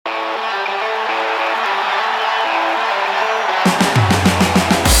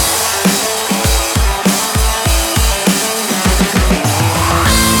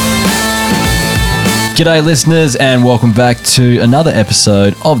G'day listeners, and welcome back to another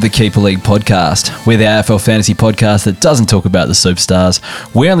episode of the Keeper League podcast. We're the AFL fantasy podcast that doesn't talk about the superstars.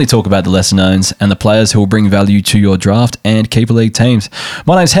 We only talk about the lesser knowns and the players who will bring value to your draft and Keeper League teams.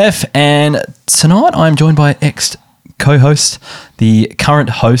 My name's Heff, and tonight I'm joined by ex-co-host, the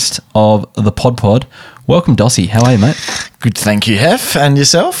current host of the PODPOD. Welcome, Dossie. How are you, mate? Good, thank you, Heff. And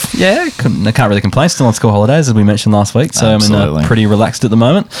yourself? Yeah, I can't really complain. Still on school holidays, as we mentioned last week, so Absolutely. I'm pretty relaxed at the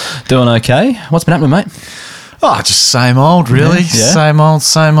moment. Doing okay. What's been happening, mate? Oh, just same old, really. Yeah.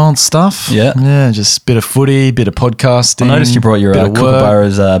 Same old stuff. Yeah. Just a bit of footy, bit of podcasting. I noticed you brought your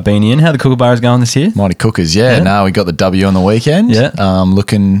Kookaburras beanie in. How are the Kookaburras going this year? Mighty Cookers, yeah. No, we got the W on the weekend. Yeah.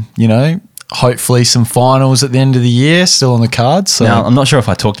 Looking, hopefully some finals at the end of the year still on the cards. So. Now, I'm not sure if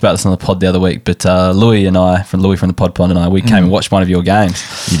I talked about this on the pod the other week, but Louis from the PodPod and I, we came and watched one of your games.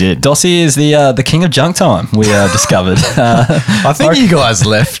 You did. Dossie is the king of junk time, we discovered. I think you guys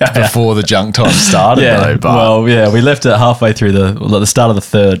left before the junk time started, though. But we left it halfway through the start of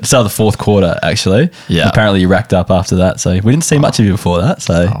the fourth quarter, actually. Yeah. Apparently you racked up after that, so we didn't see much of you before that.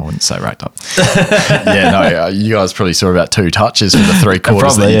 So I wouldn't say racked up. You guys probably saw about 2 touches for the 3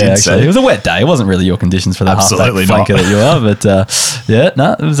 quarters that you did see. It was a wet day. It wasn't really your conditions for the Absolutely half flanker that you are, but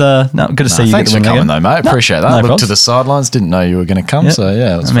it was good to see you. Thanks for coming though, mate. Appreciate that. No Looked problems. to the sidelines, didn't know you were going to come, so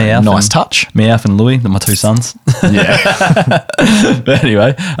yeah, it was a nice touch. Me, Heff, and Louis, they're my 2 sons. Yeah. But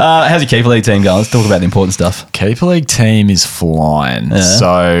anyway, how's your Keeper League team going? Let's talk about the important stuff. Keeper League team is flying. Yeah.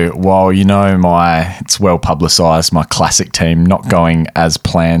 So while it's well publicised, my classic team not going as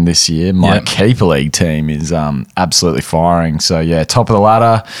planned this year, my Keeper League team is absolutely firing. So yeah, top of the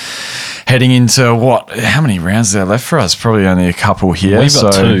ladder, heading into how many rounds is there left for us? Probably only a couple here. We've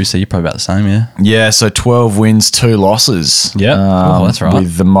got 2, so you're probably about the same, yeah. Yeah, so 12 wins, 2 losses. Yeah, that's right.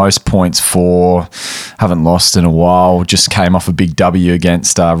 With the most points haven't lost in a while. Just came off a big W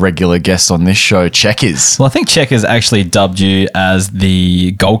against regular guest on this show, Checkers. Well, I think Checkers actually dubbed you as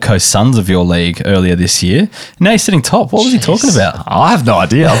the Gold Coast Suns of your league earlier this year. Now he's sitting top. What was he talking about? I have no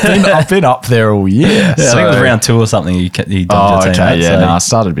idea. I've been up there all year. Yeah, so. I think it was round 2 or something. He dubbed your team. Okay, yeah. I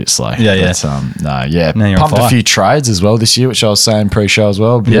started a bit slow. Yeah. But, Now you're pumped on a fire. few trades as well this year, which I was saying pre-show as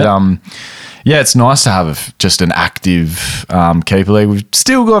well. But, it's nice to have just an active Keeper League. We've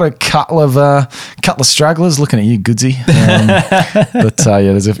still got a couple of stragglers. Looking at you, Goodsy. But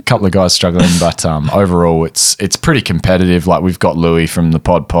there's a couple of guys struggling. But overall, it's pretty competitive. Like we've got Louis from the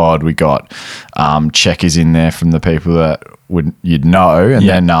PodPod. We got Checkers in there from the people that you'd know, and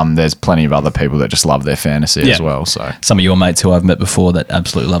then there's plenty of other people that just love their fantasy as well. So some of your mates who I've met before that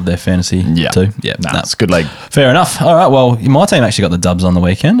absolutely love their fantasy too. Yeah, it's a good league. Fair enough. All right, well, my team actually got the dubs on the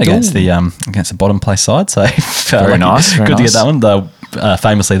weekend against the bottom place side. So very nice. Good to get that one. Though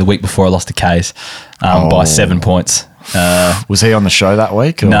famously, the week before I lost to Kays by 7 points. Was he on the show that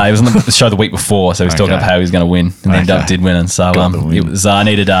week? Or? No, he was on the show the week before, so he was talking about how he was going to win, and then did win. And so it was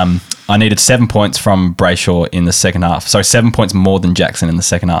I needed 7 points from Brayshaw in the second half. Sorry, 7 points more than Jackson in the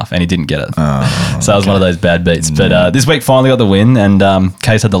second half, and he didn't get it. So it was one of those bad beats. But this week finally got the win, and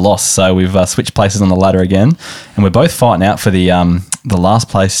Case had the loss. So we've switched places on the ladder again, and we're both fighting out for the last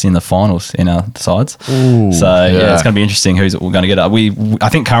place in the finals in our sides. Ooh, so it's going to be interesting who's we're going to get. I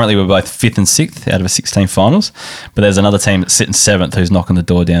think currently we're both 5th and 6th out of a 16 finals, but there's another team that's sitting 7th who's knocking the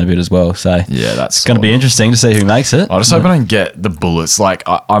door down a bit as well. So that's going to be interesting to see who makes it. I just hope I don't get the bullets. Like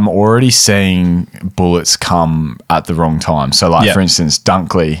I'm already seeing bullets come at the wrong time. So for instance,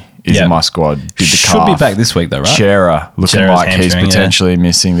 Dunkley is in my squad. Did the Should be back this week though, right? Chera looking Chera's like he's potentially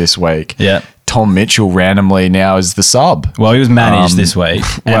missing this week. Yeah. Tom Mitchell randomly now is the sub. Well, he was managed this week,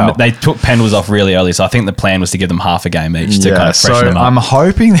 and they took Pendles off really early. So I think the plan was to give them half a game each to kind of freshen them up.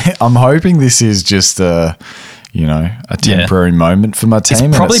 I'm hoping this is just a temporary moment for my team.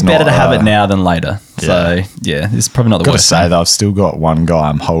 It's probably better to have it now than later. So, it's probably not the worst. Got to say, though, I've still got one guy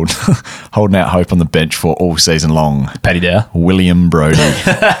I'm holding out hope on the bench for all season long. Paddy Dow. William Brodie.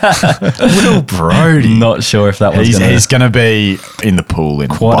 Will Brodie. Not sure if that one's He's going to be in the pool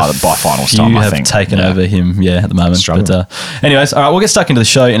by finals time, I think. Taken over him, at the moment. But anyways, all right, we'll get stuck into the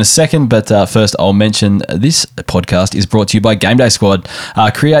show in a second. But first, I'll mention this podcast is brought to you by Game Day Squad.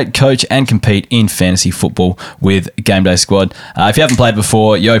 Create, coach, and compete in fantasy football with Game Day Squad. If you haven't played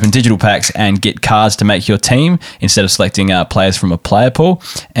before, you open digital packs and get cards to make your team instead of selecting players from a player pool,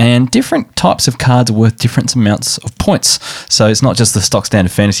 and different types of cards are worth different amounts of points. So it's not just the stock standard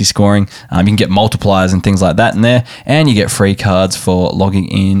fantasy scoring. You can get multipliers and things like that in there, and you get free cards for logging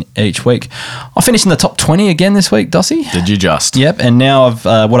in each week. I finished in the top 20 again this week, Dossie. Did you just? Yep. And now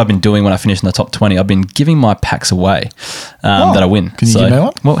what I've been doing when I finish in the top 20, I've been giving my packs away that I win. Can you give me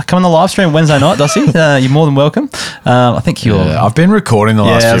one? Well, come on the live stream Wednesday night, Dossie. You're more than welcome. I think you're... I've been recording the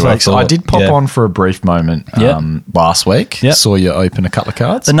last few weeks. I did pop on for a brief moment Yep. last week. Yep. Saw you open a couple of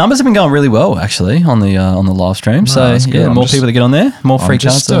cards. The numbers have been going really well, actually, on the live stream. So, that's good. more people that get on there, more free I'm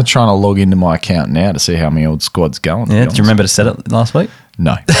cards. just trying to log into my account now to see how my old squad's going. Yeah, did you remember to set it last week?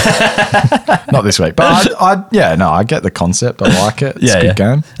 No, not this week. But I get the concept. I like it. It's a good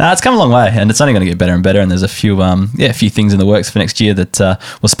game. It's come a long way, and it's only going to get better and better. And there's a few things in the works for next year that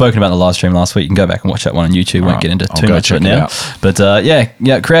was spoken about in the live stream last week. You can go back and watch that one on YouTube. Won't get into too much of it now. But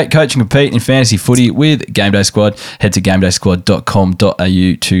create, coach, and compete in fantasy footy with Game Day Squad. Head to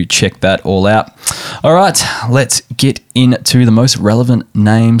gamedaysquad.com.au to check that all out. All right, let's get into the most relevant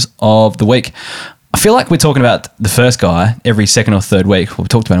names of the week. I feel like we're talking about the first guy every second or third week. Well, we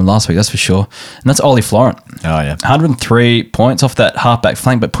talked about him last week, that's for sure. And that's Ollie Florent. Oh, yeah. 103 points off that halfback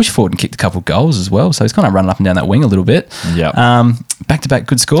flank, but pushed forward and kicked a couple of goals as well. So he's kind of running up and down that wing a little bit. Yeah. Back-to-back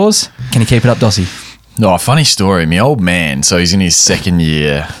good scores. Can he keep it up, Dossie? No, funny story. My old man, so he's in his second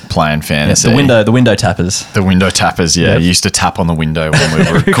year playing fantasy. Yeah, the window tappers. The window tappers, yeah. He used to tap on the window when we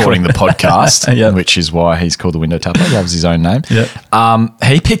were recording the podcast, which is why he's called the window tapper. He loves his own name. Yep.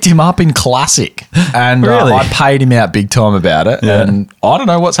 He picked him up in Classic, and really? I paid him out big time about it. Yeah. And I don't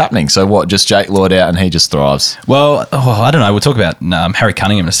know what's happening. So what, just Jake Lloyd out and he just thrives? Well, I don't know. We'll talk about Harry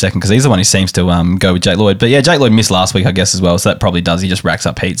Cunningham in a second because he's the one who seems to go with Jake Lloyd. But yeah, Jake Lloyd missed last week, I guess, as well. So that probably does. He just racks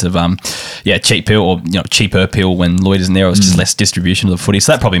up heaps of cheap pill or cheaper pill when Lloyd isn't there. Or it's just less distribution of the footy.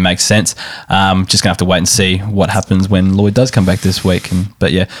 So that probably makes sense. Just gonna have to wait and see what happens when Lloyd does come back this week.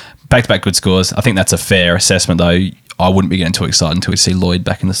 But yeah, back-to-back good scores. I think that's a fair assessment, though. I wouldn't be getting too excited until we see Lloyd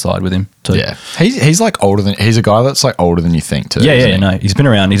back in the side with him too. Yeah, he's like older than he's a guy that's like older than you think too. Yeah, no, he's been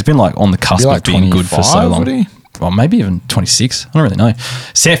around. He's been like on the cusp of being good for so long. Well, maybe even 26. I don't really know.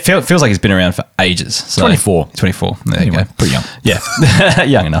 Feels like he's been around for ages. So 24. 24. There you go. Pretty young. Yeah,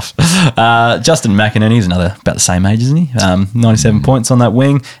 young enough. Justin McInerney's about the same age, isn't he? 97 points on that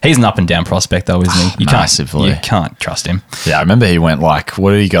wing. He's an up and down prospect though, isn't he? You can't trust him. Yeah, I remember he went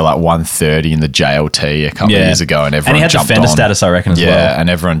what did he go 130 in the JLT a couple of years ago, and everyone jumped on. And he had defender status, I reckon, as well. Yeah, and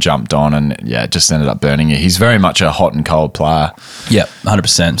everyone jumped on, and it just ended up burning it. He's very much a hot and cold player. Yep,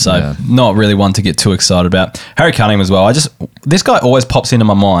 100%. So not really one to get too excited about. Harry Cunningham as well. This guy always pops into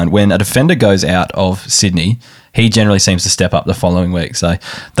my mind when a defender goes out of Sydney. He generally seems to step up the following week. So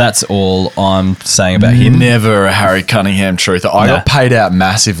that's all I'm saying about him. Never a Harry Cunningham truther. I got paid out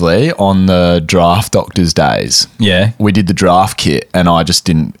massively on the draft doctor's days. Yeah. We did the draft kit and I just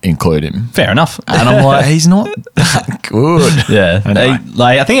didn't include him. Fair enough. And I'm like, he's not that good. Yeah.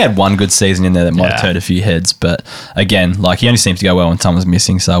 I think he had one good season in there that might have turned a few heads. But again, he only seems to go well when someone's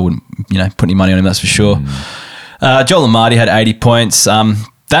missing. So I wouldn't put any money on him, that's for sure. Joel Amartey had 80 points.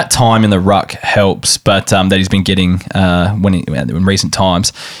 That time in the ruck helps, but that he's been getting in recent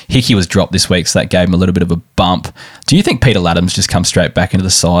times. Hickey was dropped this week, so that gave him a little bit of a bump. Do you think Peter Laddham's just come straight back into the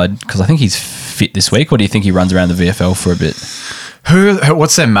side? Because I think he's fit this week, or do you think he runs around the VFL for a bit?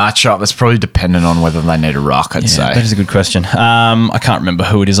 What's their matchup? That's probably dependent on whether they need a ruck, I'd say. That is a good question. I can't remember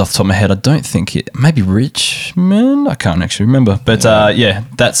who it is off the top of my head. I don't think it... Maybe Richmond? I can't actually remember. But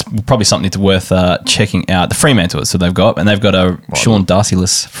that's probably something worth checking out. The Fremantle, so they've got. And they've got a Sean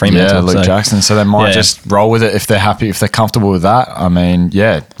Darcy-less Fremantle. Yeah, Luke Jackson. So they might just roll with it if they're happy, if they're comfortable with that. I mean,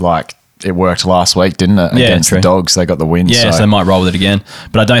 it worked last week, didn't it? Against the Dogs, they got the win. Yeah, so they might roll with it again.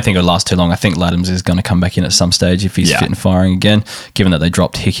 But I don't think it'll last too long. I think Laddams is going to come back in at some stage if he's fit and firing again, given that they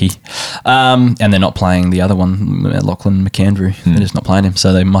dropped Hickey. And they're not playing the other one, Lachlan McAndrew. They're just not playing him,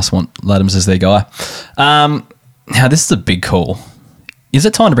 so they must want Laddams as their guy. Now, this is a big call. Is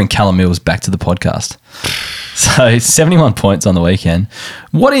it time to bring Callum Mills back to the podcast? So 71 points on the weekend.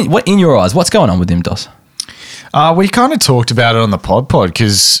 What in your eyes, what's going on with him, Dos? We kind of talked about it on the PODPOD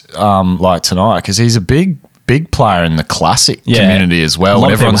because, tonight, because he's a big player in the classic community as well.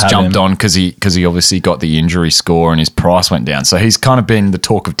 And everyone's jumped on because he obviously got the injury score and his price went down. So he's kind of been the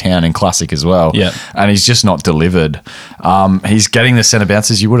talk of town in classic as well. Yeah. And he's just not delivered. He's getting the centre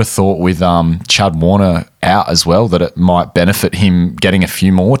bounces. You would have thought with Chad Warner out as well that it might benefit him getting a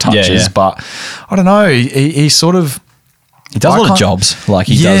few more touches. But I don't know. He sort of... He does a lot of jobs.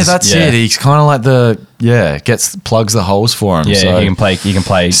 That's it. He's kind of like plugs the holes for him. Yeah, so he can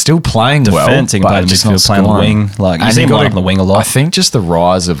play. Still playing defense, well. He can play the midfield, playing on the wing. You see him line up on the wing a lot. I think just the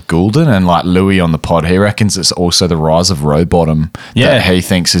rise of Goulden and Louis on the pod, he reckons it's also the rise of Rowbottom that he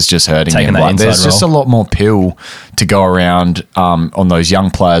thinks is just hurting him. There's just a lot more pill to go around on those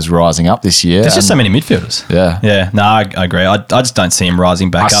young players rising up this year. There's just so many midfielders. Yeah. No, I agree. I just don't see him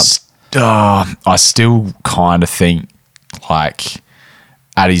rising back up. I still kind of think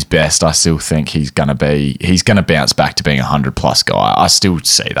at his best, I still think he's gonna bounce back to being a 100+ guy. I still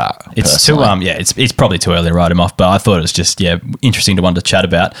see that. It's personally. it's probably too early to write him off, but I thought it was just interesting to want to chat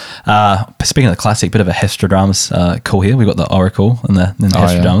about. Speaking of the classic, bit of a Hefstradamus call here. We've got the Oracle and the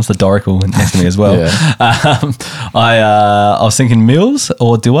Hefstradamus, the Dorical next to me as well. I was thinking Mills,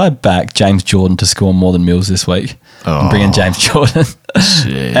 or do I back James Jordan to score more than Mills this week? And bring in James Jordan.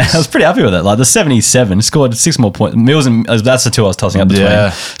 And I was pretty happy with it. Like the 77 scored 6 more points. Mills and that's the two I was tossing up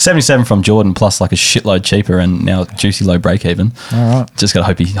between. 77 from Jordan plus like a shitload cheaper and now juicy low break even. All right. Just got to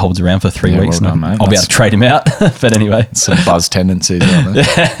hope he holds around for 3 weeks. Well done, mate. I'll be able to trade him out. But anyway. Some buzz tendencies, aren't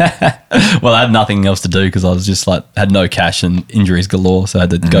there? Well, I had nothing else to do because I was just like, had no cash and injuries galore. So I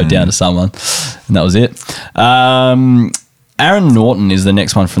had to go down to someone and that was it. Aaron Norton is the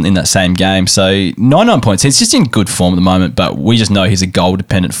next one from in that same game. So 99 points. He's just in good form at the moment, but we just know he's a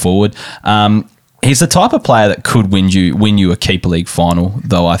goal-dependent forward. He's the type of player that could win you a keeper league final,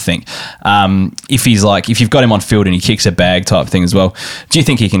 though. I think if you've got him on field and he kicks a bag type thing as well. Do you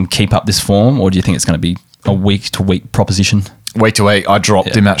think he can keep up this form, or do you think it's going to be a week-to-week proposition? Week to week, I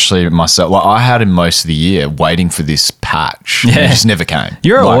dropped him actually myself. Like I had him most of the year waiting for this patch. Yeah. He just never came.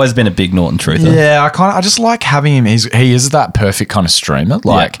 You've always been a big Norton truther. Yeah, I just like having him. He is that perfect kind of streamer.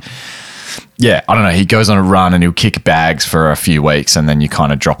 Like, I don't know. He goes on a run and he'll kick bags for a few weeks and then you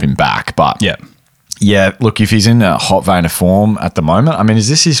kind of drop him back. But yeah, look, if he's in a hot vein of form at the moment, I mean, is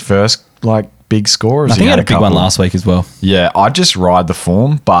this his first big score? I think he had a big one last week as well. Yeah, I'd just ride the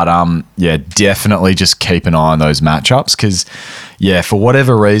form, but definitely just keep an eye on those matchups because, for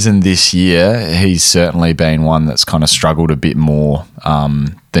whatever reason this year, he's certainly been one that's kind of struggled a bit more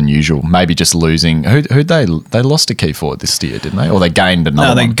than usual. Maybe just losing. Who'd they lost a key forward this year, didn't they? Or they gained another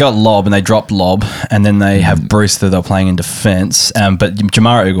one? No, they got Lob and they dropped Lob, and then they have Bruce that they're playing in defence. But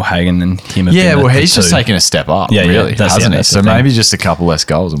Jamara Ugle-Hagen and him have been he's just taken a step up, really, hasn't he? So maybe just a couple less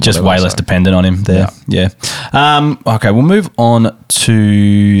goals. And just way less dependent on him there. Yeah. Okay, we'll move on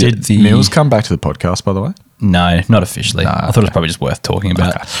to Did Mills come back to the podcast, by the way? No, not officially. I thought it was probably just worth talking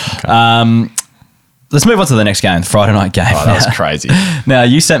about. Okay. Let's move on to the next game, Friday night game. Oh, that was crazy. Now,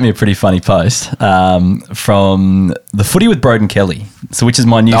 you sent me a pretty funny post from the Footy with Broden Kelly, which is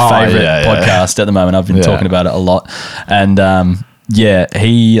my new favourite podcast at the moment. I've been talking about it a lot. And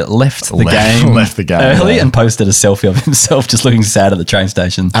he left the game early and posted a selfie of himself just looking sad at the train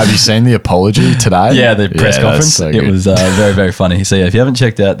station. Have you seen the apology today? Yeah, the press conference. So it was very, very funny. So if you haven't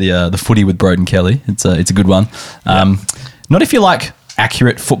checked out the Footy with Broden Kelly, it's a good one. Not if you like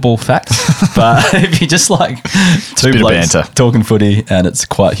accurate football facts, but if you just like two blokes talking footy and it's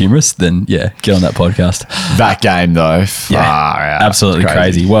quite humorous, then get on that podcast. That game though, far out. Absolutely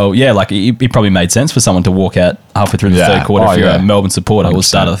crazy. Well, it probably made sense for someone to walk out halfway through the third quarter if you're a Melbourne supporter, 100%. Or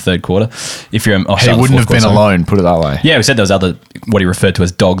start of the third quarter. If you're he wouldn't have been alone, put it that way. Yeah, we said there was what he referred to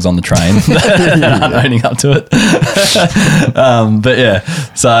as dogs on the train owning up to it.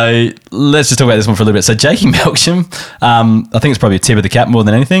 So let's just talk about this one for a little bit. So Jakey Melksham, I think it's probably a tip of the cap more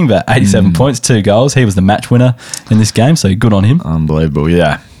than anything, but 87 points, 2 goals. He was the match winner in this game, so good on him. Unbelievable,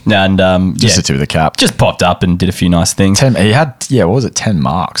 yeah. And just a tip of the cap. Just popped up and did a few nice things. He had, what was it, 10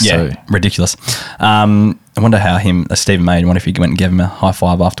 marks? Yeah, so. Ridiculous. I wonder how Stephen May, I wonder if he went and gave him a high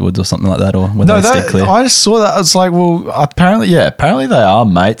five afterwards or something like that, or whether they stayed clear. I just saw that. I was like, well, apparently they are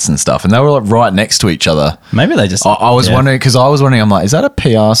mates and stuff, and they were like right next to each other. Maybe they just. I was wondering I'm like, is that a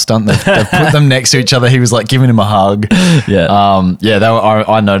PR stunt? They've put them next to each other. He was like giving him a hug. Yeah. They were.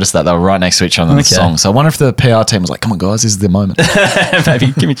 I noticed that they were right next to each other in the song. So I wonder if the PR team was like, come on, guys, this is the moment.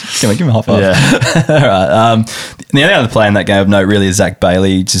 Maybe give me a high five. Yeah. All right. The only other player in that game of note really is Zach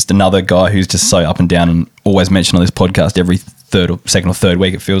Bailey, just another guy who's just so up and down and always mentioned on this podcast every second or third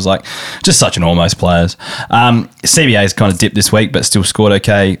week, it feels like. Just such an almost players. CBA's kind of dipped this week, but still scored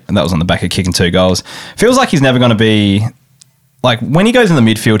okay, and that was on the back of kicking 2 goals. Feels like he's never going to be... Like, when he goes in the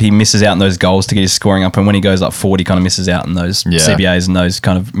midfield, he misses out on those goals to get his scoring up, and when he goes up forward, he kind of misses out on those CBAs and those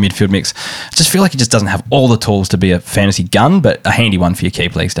kind of midfield mix. I just feel like he just doesn't have all the tools to be a fantasy gun, but a handy one for your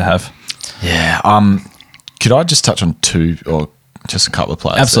keep leagues to have. Yeah. Could I just touch on 2 or... just a couple of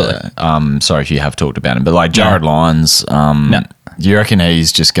players. Absolutely. There. Sorry if you have talked about him, but like Jared Lyons, do you reckon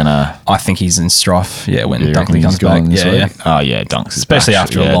he's just going to... I think he's in strife, when Dunkley comes back. Yeah. Oh, yeah, Dunks is especially back.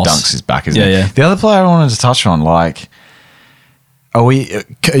 After a loss. Dunks is back, isn't he? The other player I wanted to touch on, are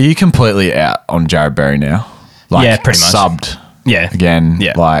you completely out on Jared Berry now? Pretty much. Subbed. Yeah. Again,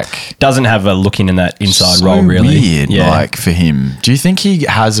 doesn't have a look in that inside role really. Weird, for him. Do you think he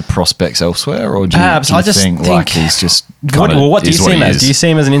has prospects elsewhere, or do you think he's just what do you see him as? Do you see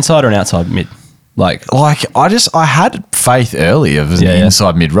him as an inside or an outside mid? I faith early of an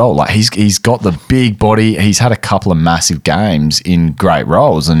inside mid role. Like he's got the big body. He's had a couple of massive games in great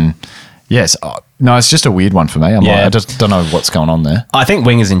roles, and yes, no, it's just a weird one for me. I just don't know what's going on there. I think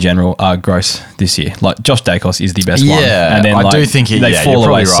wingers in general are gross this year. Like Josh Dacos is the best one. Yeah, and then I do think they fall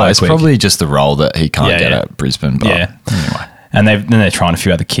away so It's quick. probably just the role that he can't get at Brisbane. But anyway. And they're trying a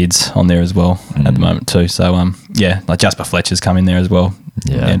few other kids on there as well at the moment too. So like Jasper Fletcher's come in there as well.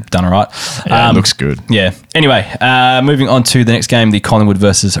 Yeah, done all right. Yeah, it looks good. Yeah. Anyway, moving on to the next game, the Collingwood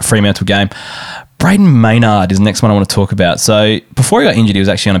versus Fremantle game. Braden Maynard is the next one I want to talk about. So before he got injured, he was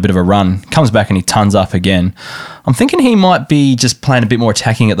actually on a bit of a run. Comes back and he tons up again. I'm thinking he might be just playing a bit more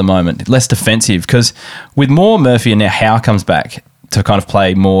attacking at the moment, less defensive, because with more Murphy and now Howe comes back to kind of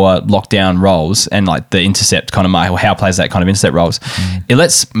play more lockdown roles and like the intercept kind of or Howe plays that kind of intercept roles, it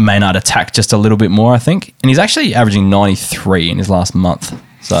lets Maynard attack just a little bit more, I think. And he's actually averaging 93 in his last month.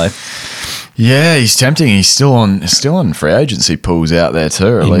 So... yeah, he's tempting. He's still on free agency pools out there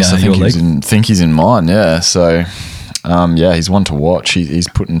too. At least I think he's in mine. Yeah, so he's one to watch. He's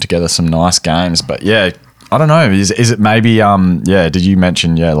putting together some nice games. But yeah, I don't know. Is it maybe did you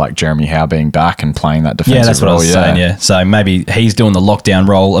mention like Jeremy Howe being back and playing that defensive role? Yeah, that's what I was saying. Yeah, so maybe he's doing the lockdown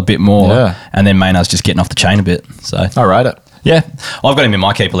role a bit more, and then Maynard's just getting off the chain a bit. So I rate it. Yeah, I've got him in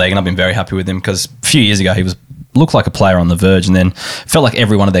my keeper league, and I've been very happy with him because a few years ago he looked like a player on the verge, and then felt like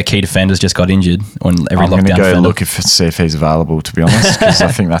every one of their key defenders just got injured on every lockdown. I'm going to go see if he's available, to be honest, because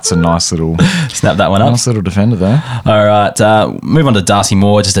I think that's a nice little snap that one up. Nice little defender there. All right, move on to Darcy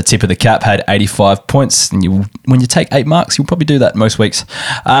Moore. Just a tip of the cap, had 85 points, and when you take 8 marks, you'll probably do that most weeks.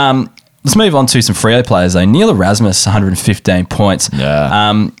 Let's move on to some Freo players though. Neil Erasmus, 115 points.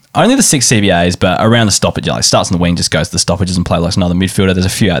 Yeah. Only the 6 CBAs, but around the stoppage, like starts in the wing, just goes to the stoppages and play like another midfielder. There's a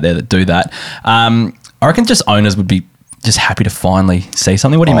few out there that do that. I reckon just owners would be just happy to finally see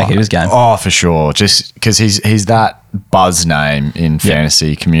something. What do you make of his game? Oh, for sure. Just because he's that buzz name in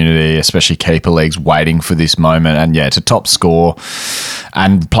fantasy community, especially keeper leagues, waiting for this moment and to top score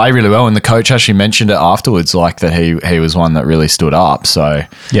and play really well. And the coach actually mentioned it afterwards, like that he was one that really stood up. So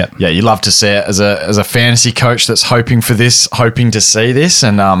you love to see it as a fantasy coach that's hoping to see this.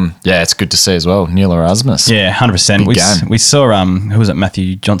 And it's good to see as well. Neil Erasmus. Yeah, 100%. We saw who was it?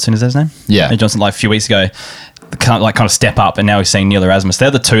 Matthew Johnson, is that his name? Yeah, Matthew Johnson, like a few weeks ago. Kind of step up, and now we're seeing Neil Erasmus. They're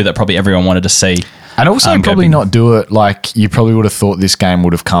the two that probably everyone wanted to see. And also probably not do it like you probably would have thought this game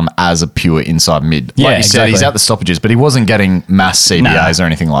would have come as a pure inside mid. Like you said, he's at the stoppages, but he wasn't getting mass CBAs or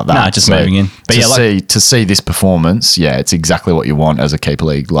anything like that. No, just moving in. But to see this performance, it's exactly what you want as a keeper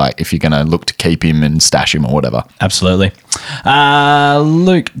league. Like if you're going to look to keep him and stash him or whatever. Absolutely.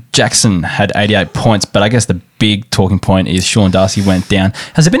 Luke Jackson had 88 points, but I guess the big talking point is Sean Darcy went down.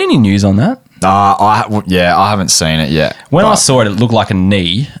 Has there been any news on that? I haven't seen it yet. When I saw it looked like a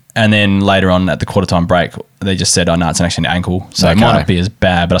knee, and then later on at the quarter time break, they just said, "Oh no, it's actually an ankle." So it might not be as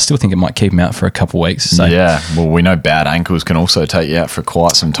bad, but I still think it might keep him out for a couple of weeks. So well, we know bad ankles can also take you out for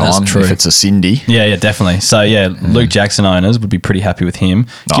quite some time. That's true. If it's a Cindy. Yeah, definitely. So Luke Jackson owners would be pretty happy with him,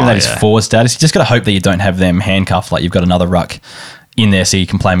 given that his forward status. You just got to hope that you don't have them handcuffed, like you've got another ruck in there so you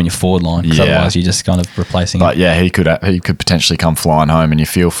can play him in your forward line, because otherwise you're just kind of replacing him. But he could potentially come flying home, and you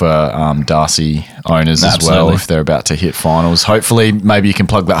feel for Darcy owners as well if they're about to hit finals. Hopefully maybe you can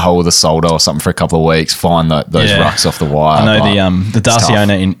plug that hole with a solder or something for a couple of weeks, find those rucks off the wire. I know the Darcy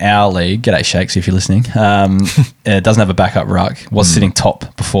owner in our league, g'day Shakes if you're listening, doesn't have a backup ruck, was sitting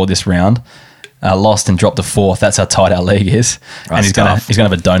top before this round. Lost and dropped to 4th. That's how tight our league is. That's and he's gonna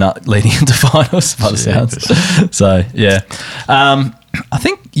have a donut leading into finals by the sounds. So I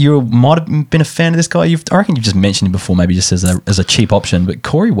think you might have been a fan of this guy. I reckon you've just mentioned him before, maybe just as a cheap option. But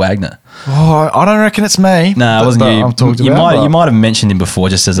Corey Wagner. Oh, I don't reckon it's me. No, it wasn't you. You might have mentioned him before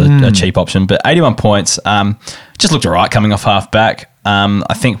just as a cheap option. But 81 points. Just looked all right coming off half back.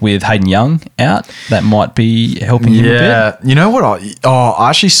 I think with Hayden Young out, that might be helping him a bit. Yeah, you know what? I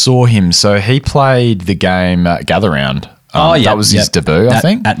actually saw him. So he played the game at Gather Round. That was his debut, I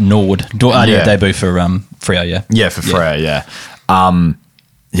think. At Nord. Debut for Freo, yeah. Yeah, for Freo, yeah.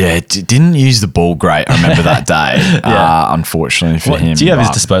 Didn't use the ball great. I remember that day, unfortunately for him. Do you have his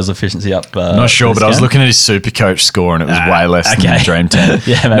disposal efficiency up? Not sure, but I was looking at his Supercoach score and it was way less than the Dream Team.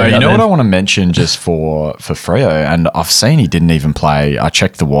 What I want to mention just for Freo, and I've seen he didn't even play. I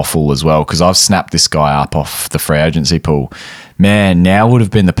checked the waffle as well because I've snapped this guy up off the free agency pool. Man, now would have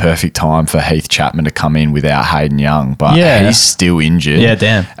been the perfect time for Heath Chapman to come in without Hayden Young, but he's still injured. Yeah,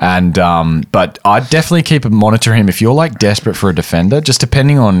 damn. And but I'd definitely keep a monitor him if you're like desperate for a defender, just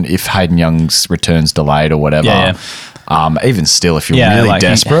depending on if Hayden Young's return's delayed or whatever. Yeah. Even still, if you're really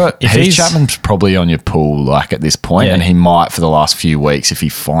desperate, Heath Chapman's probably on your pool like at this point, and he might for the last few weeks if he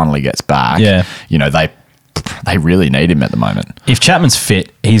finally gets back. Yeah. they really need him at the moment. If Chapman's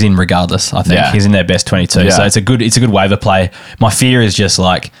fit, he's in regardless. I think he's in their best 22. So it's a good waiver play. My fear is just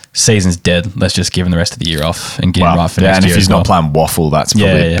like season's dead. Let's just give him the rest of the year off and get him right for next year. And if he's not playing waffle, that's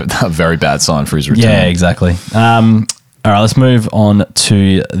probably a very bad sign for his return. Yeah, exactly. All right, let's move on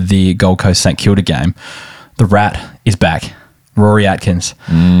to the Gold Coast St Kilda game. The Rat is back. Rory Atkins,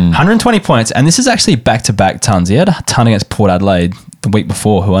 120 points, and this is actually back-to-back tons. He had a ton against Port Adelaide the week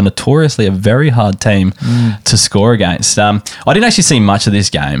before, who are notoriously a very hard team to score against. I didn't actually see much of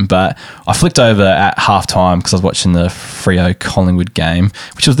this game, but I flicked over at halftime because I was watching the Freo Collingwood game,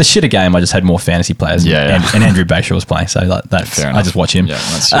 which was the shitter game. I just had more fantasy players, and Andrew Baker was playing, so like that's I just watch him. Yeah,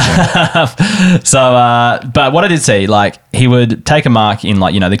 that's but what I did see, like he would take a mark in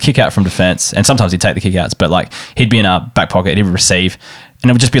like the kick out from defence, and sometimes he'd take the kick outs, but like he'd be in a back pocket, he would receive,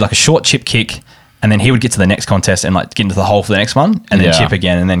 and it would just be like a short chip kick. And then he would get to the next contest and like get into the hole for the next one and then chip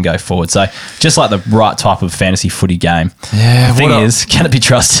again and then go forward. So just like the right type of fantasy footy game. Yeah. The thing is, can it be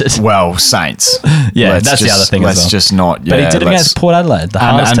trusted? Well, Saints. That's the other thing as well. Let's just not. But he did it against Port Adelaide.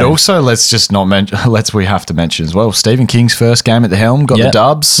 And also let's just not mention, we have to mention as well, Stephen King's first game at the helm, got the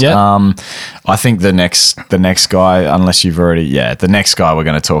dubs. Yep. I think the next guy, unless you've already, the next guy we're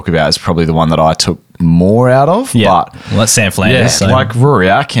going to talk about is probably the one that I took more out of. Yeah. But that's Sam Flanders. Like Rory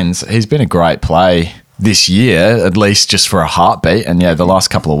Atkins, he's been a great play this year, at least just for a heartbeat. And the last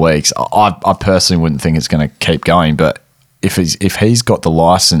couple of weeks, I personally wouldn't think it's going to keep going, but if he's got the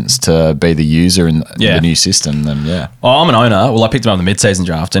license to be the user in the new system, then I'm an owner. Well, I picked him up in the mid-season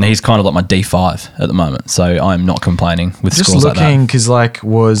draft, and he's kind of like my D5 at the moment. So I'm not complaining with just scores like that. Just looking,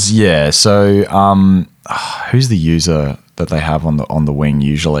 because who's the user that they have on the wing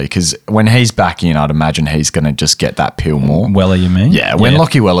usually? Because when he's back in, I'd imagine he's going to just get that pill more. Weller, you mean? Yeah, when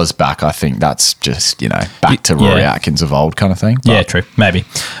Lockie Weller's back, I think that's just, back to Rory Atkins of old kind of thing. But true. Maybe.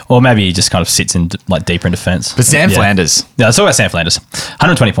 Or maybe he just kind of sits in like deeper in defence. But Sam Flanders. Yeah, let's talk about Sam Flanders.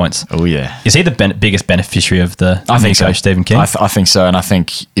 120 points. Oh, yeah. Is he the biggest beneficiary of the new coach, Stephen King? I think so. And I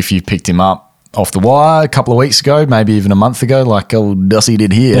think if you picked him up off the wire a couple of weeks ago, maybe even a month ago, like old Dusty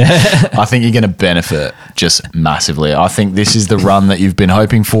did here, I think you're going to benefit just massively. I think this is the run that you've been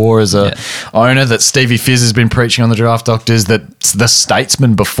hoping for as a owner, that Stevie Fizz has been preaching on the Draft Doctors, that the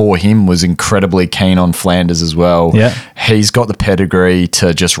statesman before him was incredibly keen on Flanders as well. Yeah. He's got the pedigree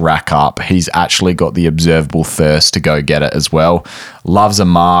to just rack up. He's actually got the observable thirst to go get it as well. Loves a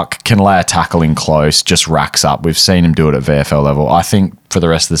mark, can lay a tackle in close, just racks up. We've seen him do it at VFL level. I think for the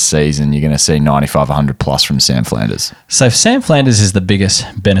rest of the season, you're going to see 95, 100 plus from Sam Flanders. So if Sam Flanders is the biggest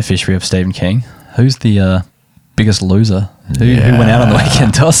beneficiary of Stephen King, who's the biggest loser? Who went out on the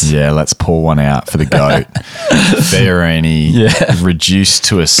weekend, Toss? Yeah, let's pour one out for the GOAT. Fiorini, reduced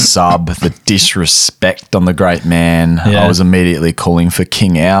to a sub. The disrespect on the great man. I was immediately calling for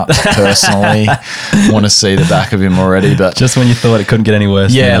King out, personally. Want to see the back of him already. But just when you thought it couldn't get any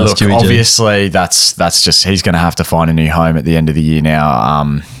worse. Yeah, look, obviously that's just, he's going to have to find a new home at the end of the year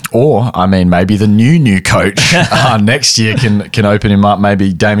now. Or, I mean, maybe the new coach next year can open him up.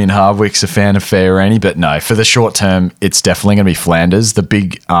 Maybe Damien Hardwick's a fan of Fiorini. But no, for the short term, it's definitely going to be Flanders. The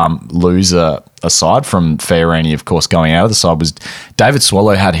big loser, aside from Fiorini, of course, going out of the side, was David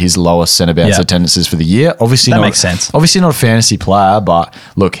Swallow had his lowest centre bounce attendances for the year. Obviously, that makes sense. Obviously not a fantasy player, but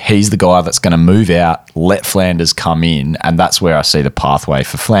look, he's the guy that's going to move out, let Flanders come in, and that's where I see the pathway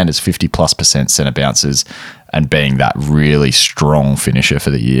for Flanders, 50+% centre bounces, and being that really strong finisher for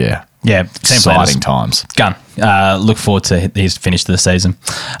the year. Yeah, exciting times. Gun. Look forward to his finish to the season.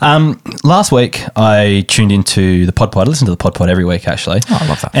 Last week, I tuned into the PODPOD. I listen to the PODPOD every week, actually. Oh, I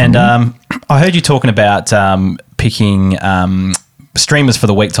love that. And I heard you talking about picking streamers for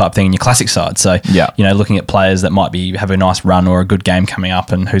the week type thing in your classic side. So, looking at players that might have a nice run or a good game coming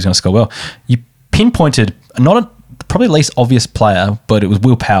up and who's going to score well. You pinpointed probably the least obvious player, but it was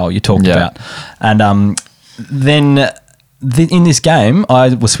Will Powell you talked about. And then in this game,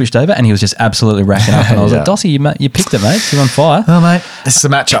 I was switched over and he was just absolutely racking up. And I was like, Dossie, you picked it, mate. You're on fire. Oh, mate. This is the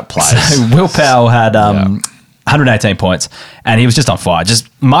matchup players. So Will Powell had 118 points and he was just on fire, just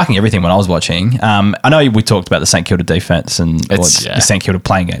marking everything when I was watching. I know we talked about the St Kilda defence and St Kilda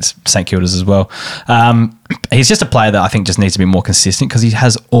playing against St Kilda's as well. He's just a player that I think just needs to be more consistent because he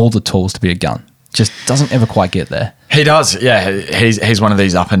has all the tools to be a gun. Just doesn't ever quite get there. He does, yeah. He's one of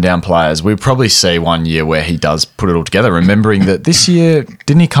these up and down players. We'll probably see one year where he does put it all together. Remembering that this year,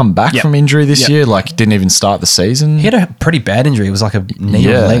 didn't he come back from injury this year? Like, didn't even start the season. He had a pretty bad injury. It was like a knee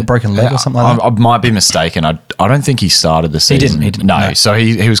or leg, broken leg or something like that. I might be mistaken. I don't think he started the season. He didn't. No. So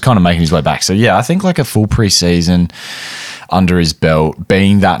he was kind of making his way back. So, yeah, I think like a full preseason under his belt,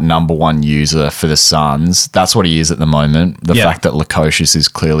 being that number one user for the Suns, that's what he is at the moment. The fact that Lukosius is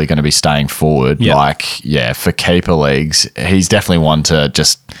clearly going to be staying forward, for keeper leagues, he's definitely one to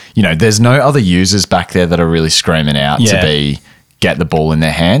just, there's no other users back there that are really screaming out to get the ball in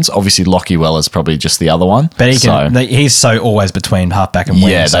their hands. Obviously, Lockie Weller's probably just the other one. But he's so always between halfback and wing.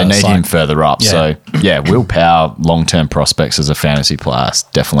 Yeah, they need him further up. Yeah. So, Will Power, long-term prospects as a fantasy player,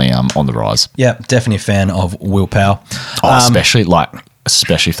 definitely on the rise. Yeah, definitely a fan of Will Power.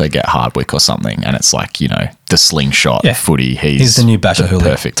 Especially if they get Hardwick or something and it's like, the slingshot footy. He's the new Basher Hooley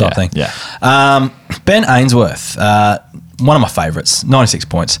perfect type thing. Yeah. Ben Ainsworth, one of my favourites, 96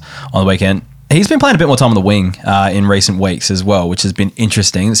 points on the weekend. He's been playing a bit more time on the wing in recent weeks as well, which has been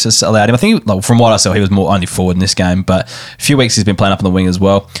interesting. It's just allowed him. I think, from what I saw, he was more only forward in this game, but a few weeks he's been playing up on the wing as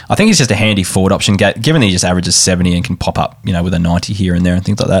well. I think he's just a handy forward option, given that he just averages 70 and can pop up, with a 90 here and there and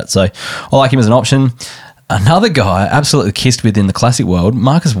things like that. So I like him as an option. Another guy absolutely kissed with in the classic world,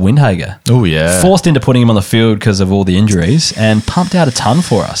 Marcus Windhager. Oh, yeah. Forced into putting him on the field because of all the injuries and pumped out a ton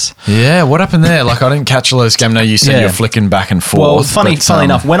for us. Yeah, what happened there? Like, I didn't catch a lot of this game. No, you said you're flicking back and forth. Well, funny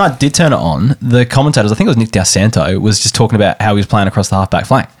enough, when I did turn it on, the commentators, I think it was Nick D'Asanto, was just talking about how he was playing across the halfback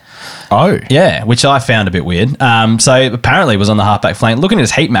flank. Oh. Yeah, which I found a bit weird. So apparently it was on the halfback flank. Looking at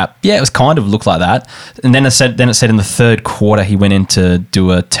his heat map, it was kind of looked like that. And then it said in the third quarter he went in to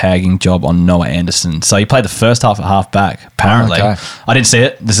do a tagging job on Noah Anderson. So he played the first half at halfback, apparently. Oh, okay. I didn't see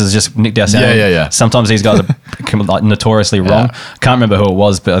it. This is just Nick D'Asanto. Yeah. Sometimes these guys are notoriously wrong. Can't remember who it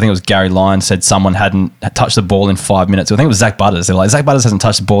was, but I think it was Gary Lyon said someone hadn't touched the ball in 5 minutes. I think it was Zach Butters. They're like, Zach Butters hasn't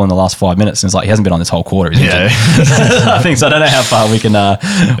touched the ball in the last 5 minutes. And it's like, he hasn't been on this whole quarter. He's injured. I think so. I don't know how far we can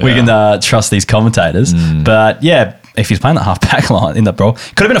trust these commentators, but if he's playing that half-back line in the brawl,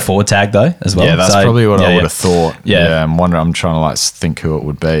 could have been a forward tag though as well. Yeah, that's probably what I would have thought. Yeah, I'm trying to think who it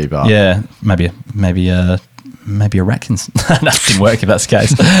would be, but maybe a Ratkins. That didn't work if that's the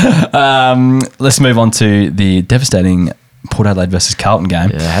case. Let's move on to the devastating Port Adelaide versus Carlton game.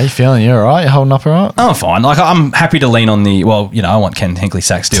 Yeah, how you feeling? You all right? You holding up all right? I'm fine. Like, I'm happy to lean on I want Ken Hinkley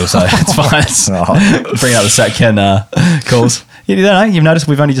sack still, so it's fine. Bring out the sack Ken calls. You don't know, you've noticed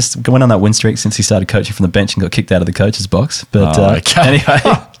we've only just went on that win streak since he started coaching from the bench and got kicked out of the coach's box. But anyway,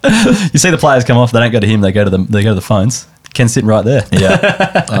 you see the players come off, they don't go to him, they go to the phones. Ken's sitting right there.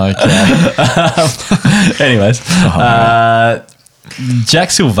 Yeah. Okay. Anyways, Jack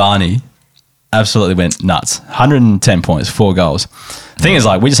Silvani absolutely went nuts. 110 points, 4 goals. The thing is,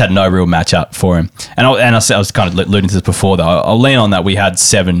 we just had no real matchup for him. And I was kind of alluding to this before, though. I'll lean on that we had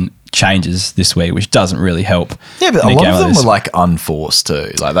 7 changes this week, which doesn't really help. Yeah, but a lot of them were unforced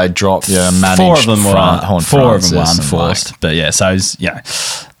too. Like, they dropped managed 4 of them front, 4 of them were unforced. But so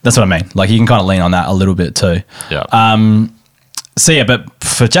that's what I mean. Like, you can kind of lean on that a little bit too. Yeah. But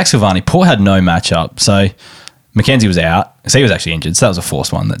for Jack Silvani, Port had no matchup. So Mackenzie was out. So he was actually injured. So that was a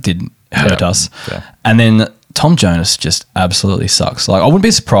forced one that didn't hurt us. Yeah. And then Tom Jonas just absolutely sucks. Like, I wouldn't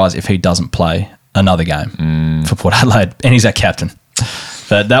be surprised if he doesn't play another game for Port Adelaide, and he's our captain.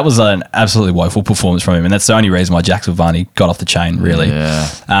 But that was an absolutely woeful performance from him, and that's the only reason why Jack Silvani got off the chain, really. Yeah.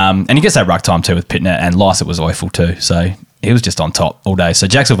 And he gets that ruck time too with Pitner, and Lycett was woeful too. So he was just on top all day. So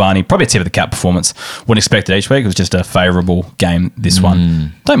Jack Silvani, probably a tip of the cap performance. Wouldn't expect it each week. It was just a favourable game, this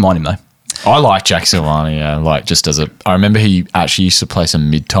one. Don't mind him though. I like Jack Silvani, I remember he actually used to play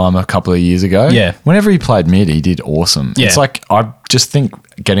some mid-time a couple of years ago. Yeah. Whenever he played mid, he did awesome. Yeah. It's I just think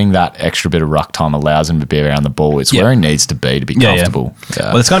getting that extra bit of ruck time allows him to be around the ball. It's where he needs to be comfortable. Yeah.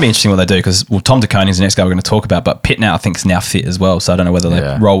 Well, it's going to be interesting what they do because, Tom DeConing is the next guy we're going to talk about, but Pitt now I think is now fit as well. So I don't know whether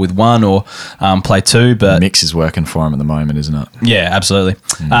they roll with one or play 2. But mix is working for him at the moment, isn't it? Yeah, absolutely.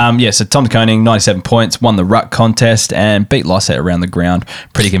 So Tom DeConing, 97 points, won the ruck contest and beat Lycett around the ground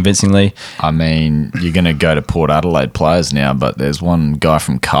pretty convincingly. I mean, you're going to go to Port Adelaide players now, but there's one guy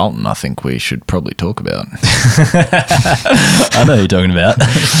from Carlton I think we should probably talk about. I know who you're talking about.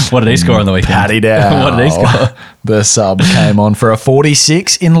 What did he score on the weekend? Paddy Dow. What did he score? The sub came on for a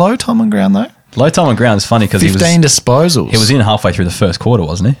 46 in low time on ground, though. Low time on ground is funny because 15 disposals. He was in halfway through the first quarter,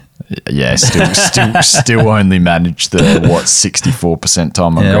 wasn't he? Yeah, still only managed the 64%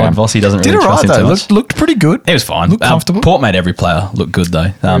 time on ground. Vossi doesn't Did really it trust right him though. too much. Looked pretty good. It was fine. Looked comfortable. Port made every player look good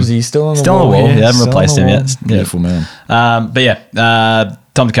though. Is he still on the still wall? on the wall? Yeah, They haven't still replaced on him the yet. wall. Beautiful man. But yeah,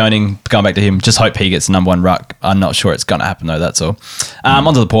 Tom de Koning, going back to him, just hope he gets the number one ruck. I'm not sure it's going to happen though, that's all.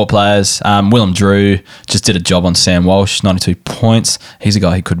 Onto the Port players. Willem Drew just did a job on Sam Walsh, 92 points. He's a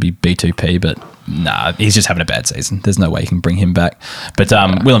guy who could be B2P, but nah, he's just having a bad season. There's no way you can bring him back. But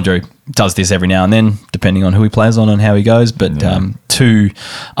Willem Drew does this every now and then, depending on who he plays on and how he goes, but too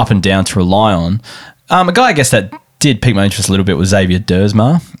up and down to rely on. A guy, I guess, that did pique my interest a little bit was Xavier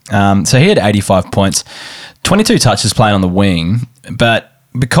Dersma. So he had 85 points, 22 touches playing on the wing, but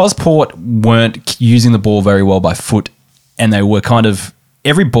because Port weren't using the ball very well by foot and they were kind of,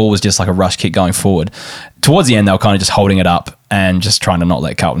 every ball was just like a rush kick going forward. Towards the end, they were kind of just holding it up and just trying to not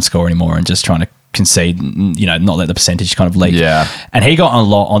let Carlton score anymore and just trying to concede, not let the percentage kind of leak. Yeah. And he got a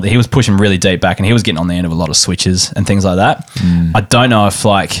lot he was pushing really deep back and he was getting on the end of a lot of switches and things like that. I don't know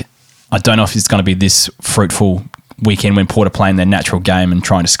if it's going to be this fruitful weekend when Port are playing their natural game and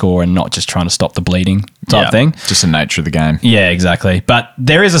trying to score and not just trying to stop the bleeding type thing. Just the nature of the game. Yeah, exactly. But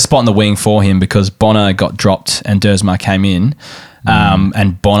there is a spot in the wing for him because Bonner got dropped and Dersma came in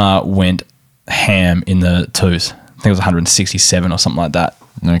and Bonner went ham in the twos. I think it was 167 or something like that.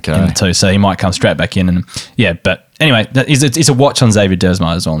 Okay. In the two. So he might come straight back in and but anyway, it's a watch on Xavier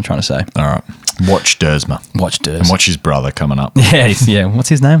Dersma is all I'm trying to say. All right. Watch Dersma. Watch Dersma. And watch his brother coming up. Yeah. What's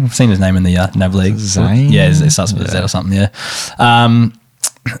his name? I've seen his name in the NAB League. Zane? Yeah, it starts with a Z or something,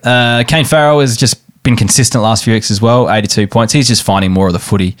 Kane Farrell has just been consistent last few weeks as well, 82 points. He's just finding more of the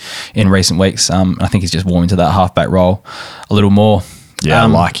footy in recent weeks. I think he's just warming to that halfback role a little more. Yeah, I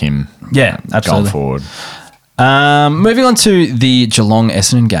like him. Yeah, absolutely. Going forward. Moving on to the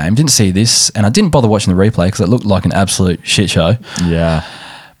Geelong-Essendon game. Didn't see this, and I didn't bother watching the replay because it looked like an absolute shit show. Yeah.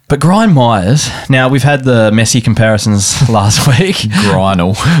 But Brian Myers, now we've had the Messi comparisons last week.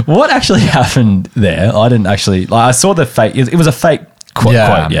 Grinal. What actually happened there? I didn't actually, I saw the fake, it was a fake quote,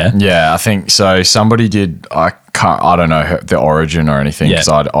 yeah? Yeah, I think so. Somebody did, I don't know the origin or anything because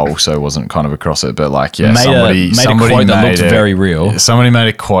I also wasn't kind of across it, but somebody made a quote that looked very real. Somebody made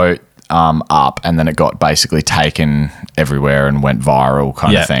a quote up and then it got basically taken everywhere and went viral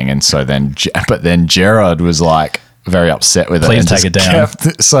kind of thing. And so then Gerard was like very upset with Please it. take it down.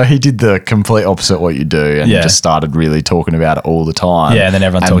 So he did the complete opposite what you do and just started really talking about it all the time. Yeah, and then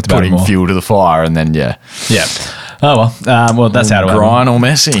everyone talked about it more. Putting fuel to the fire and then Yeah. Oh, well, that's how it went. Brian or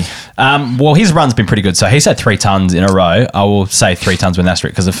Messi. Well, his run's been pretty good. So he's had 3 tons in a row. I will say 3 tons with an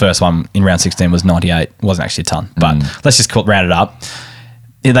asterisk because the first one in round 16 was 98. It wasn't actually a ton. But let's just round it up.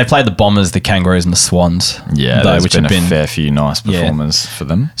 Yeah, they played the Bombers, the Kangaroos, and the Swans. Yeah, there's been a fair few nice performers for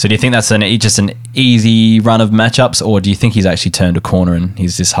them. So do you think that's just an easy run of matchups, or do you think he's actually turned a corner and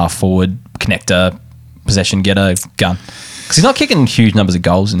he's this half-forward connector, possession getter gun? Because he's not kicking huge numbers of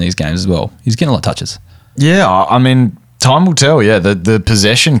goals in these games as well. He's getting a lot of touches. Yeah, I mean, time will tell. Yeah, the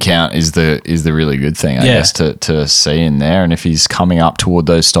possession count is the really good thing, I guess, to see in there. And if he's coming up toward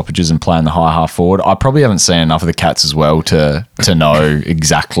those stoppages and playing the high half forward, I probably haven't seen enough of the Cats as well to know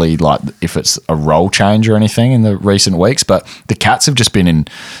exactly like if it's a role change or anything in the recent weeks. But the Cats have just been in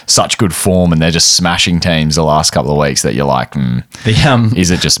such good form and they're just smashing teams the last couple of weeks that you're like,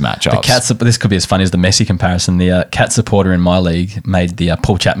 is it just matchups? The Cats. This could be as funny as the Messi comparison. The Cat supporter in my league made the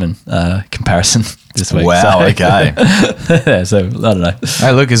Paul Chapman comparison this week. Wow, so. okay. So, I don't know.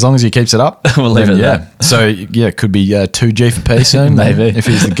 Hey, look, as long as he keeps it up, we'll leave it at that. So, it could be 2G for P soon. Maybe. If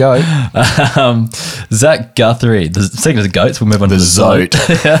he's the GOAT. Zach Guthrie. Speaking of the GOATs, we'll move on to the Zoat.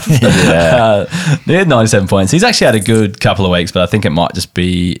 They had 97 points. He's actually had a good couple of weeks, but I think it might just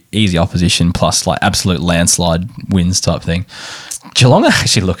be easy opposition plus like absolute landslide wins type thing. Geelong are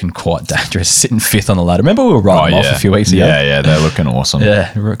actually looking quite dangerous, sitting 5th on the ladder. Remember we were writing them off a few weeks ago? Yeah, they're looking awesome.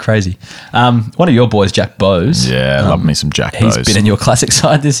 Yeah, crazy. One of your boys, Jack Bowes. Yeah, love me some Jack Bowes. He's been in your classic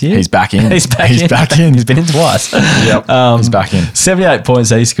side this year. He's back in. He's back in. He's been in twice. Yep, he's back in. 78 points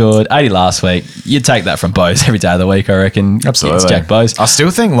he scored, 80 last week. You'd take that from Bowes every day of the week, I reckon. Absolutely. It's Jack Bowes. I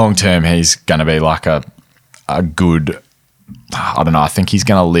still think long term he's going to be like a good... I don't know. I think he's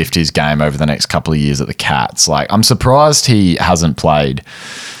going to lift his game over the next couple of years at the Cats. Like, I'm surprised he hasn't played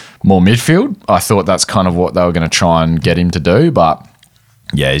more midfield. I thought that's kind of what they were going to try and get him to do, but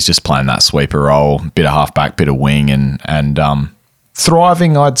yeah, he's just playing that sweeper role, bit of halfback, bit of wing, and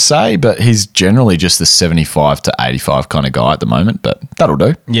thriving, I'd say, but he's generally just the 75 to 85 kind of guy at the moment, but that'll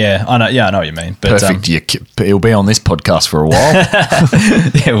do. Yeah, I know. Yeah, I know what you mean. But, perfect. He'll be on this podcast for a while.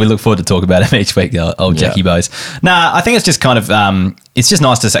 Yeah, we look forward to talking about him each week, old Jackie Bows. Nah, I think it's just kind of, it's just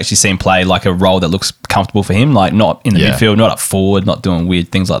nice to actually see him play like a role that looks comfortable for him, like not in the midfield, not up forward, not doing weird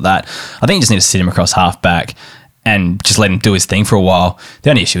things like that. I think you just need to sit him across half back and just let him do his thing for a while. The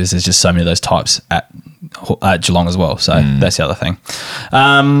only issue is there's just so many of those types at Geelong as well. So that's the other thing.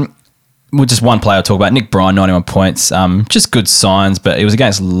 Well, just one player I'll talk about. Nick Bryan, 91 points. Just good signs, but it was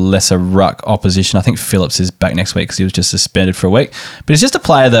against lesser ruck opposition. I think Phillips is back next week because he was just suspended for a week. But he's just a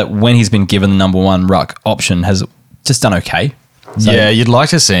player that when he's been given the number one ruck option has just done okay. So, yeah, you'd like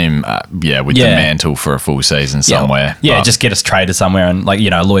to see him, with the mantle for a full season somewhere. Yeah, just get us traded somewhere and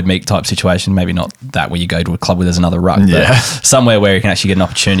Lloyd Meek type situation. Maybe not that where you go to a club where there's another ruck, but somewhere where he can actually get an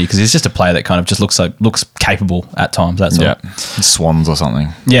opportunity because he's just a player that kind of just looks capable at times. That's all. Swans or something.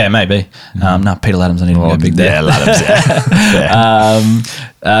 Yeah, maybe. No, Peter Laddams, I need to go big there. Yeah, Laddams.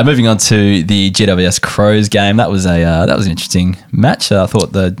 Moving on to the GWS Crows game, that was an interesting match. I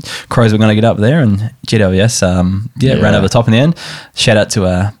thought the Crows were going to get up there, and GWS ran over the top in the end. Shout out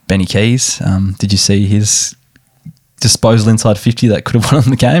to Benny Keys. Did you see his disposal inside 50 that could have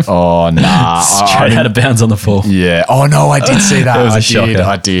won the game? Oh, nah. Straight out of bounds on the fall. Yeah. Oh, no, I did see that. It was a shocker.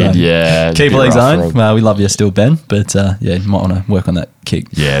 I did, yeah. Keep league's own. Well, we love you still, Ben, but you might want to work on that kick.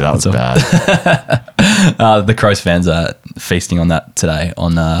 Yeah, that was bad. The Crows fans are feasting on that today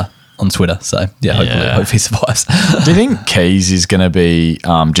on Twitter. So, hopefully he survives. Do you think Keys is going to be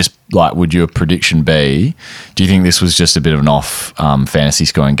just like, would your prediction be, do you think this was just a bit of an off fantasy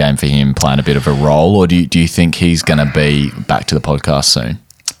scoring game for him playing a bit of a role, or do you think he's going to be back to the podcast soon?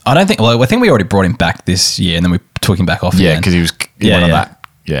 I don't think, I think we already brought him back this year and then we took him back off again. Yeah, because he went on that.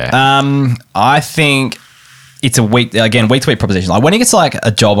 Yeah. I think it's a week to week proposition. Like when he gets like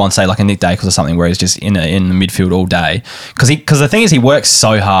a job on, say, like a Nick Dacos or something, where he's just in the midfield all day, because the thing is he works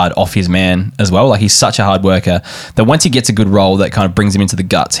so hard off his man as well. Like he's such a hard worker that once he gets a good role that kind of brings him into the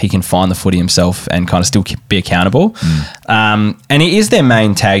guts, he can find the footy himself and kind of still be accountable. And he is their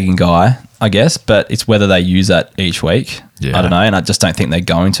main tagging guy, I guess, but it's whether they use that each week. Yeah. I don't know, and I just don't think they're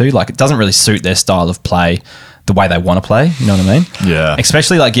going to. Like it doesn't really suit their style of play, the way they want to play, you know what I mean? Yeah.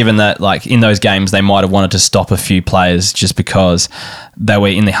 Especially like given that like in those games they might have wanted to stop a few players just because they were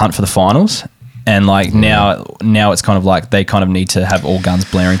in the hunt for the finals. And like now it's kind of like they kind of need to have all guns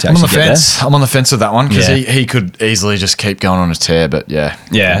blaring to actually get there. I'm on the fence with that one because he could easily just keep going on a tear. But a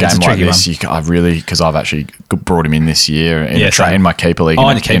game like this, because I've actually brought him in this year in my keeper league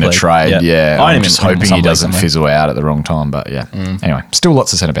in a trade. Yeah, I'm just hoping he doesn't fizzle out at the wrong time. But anyway, still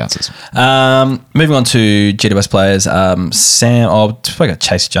lots of centre bounces. Moving on to GWS players, spoke about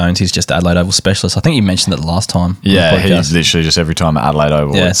Chase Jones. He's just Adelaide Oval specialist. I think you mentioned that last time. Yeah, he's literally just every time at Adelaide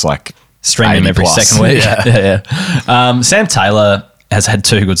Oval, it's like. Stream him every second week. Sam Taylor has had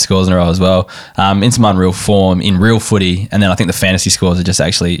 2 good scores in a row as well. In some unreal form in real footy, and then I think the fantasy scores are just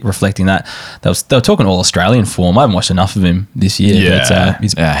actually reflecting that. They were talking all Australian form. I haven't watched enough of him this year. But,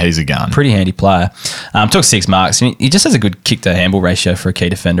 he's a gun. Pretty handy player. Took 6 marks. He just has a good kick to handball ratio for a key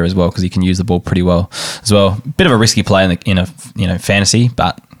defender as well because he can use the ball pretty well as well. Bit of a risky play in a fantasy,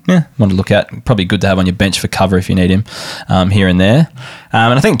 but. One to look at. Probably good to have on your bench for cover if you need him here and there.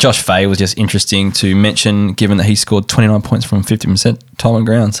 And I think Josh Fay was just interesting to mention, given that he scored 29 points from 50% time on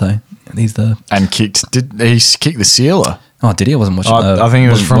ground. So he's the did he kick the sealer? Oh, did he? I wasn't watching. I think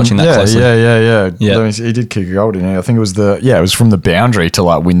it was from watching that closely. Yeah. He did kick a goal, didn't he? I think it was it was from the boundary to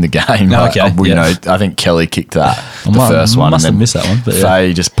like win the game. I think Kelly kicked that first one. Must have missed that one. But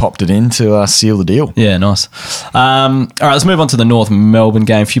Faye just popped it in to seal the deal. Yeah, nice. All right, let's move on to the North Melbourne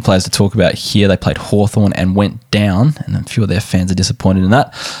game. A few players to talk about here. They played Hawthorn and went down, and a few of their fans are disappointed in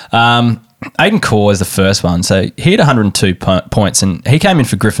that. Aiden Core is the first one. So he had 102 points, and he came in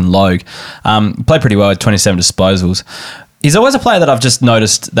for Griffin Logue. Played pretty well, had 27 disposals. He's always a player that I've just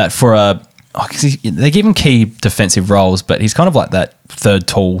noticed that they give him key defensive roles, but he's kind of like that third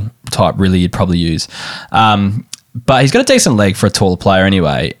tall type really you'd probably use. But he's got a decent leg for a taller player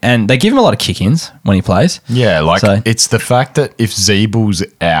anyway, and they give him a lot of kick-ins when he plays. Yeah, it's the fact that if Zeebel's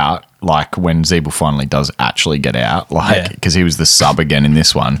out, like when Zeeble finally does actually get out, because he was the sub again in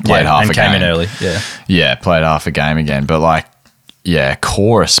this one, played half a game. And came in early, Yeah, played half a game again. But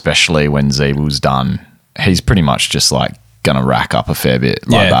Core, especially when Zeebel's done, he's pretty much just like going to rack up a fair bit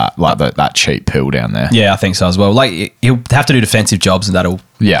that cheap pill down there. Yeah, I think so as well. Like he'll have to do defensive jobb and that'll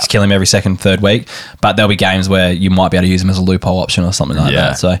just kill him every second, third week. But there'll be games where you might be able to use him as a loophole option or something like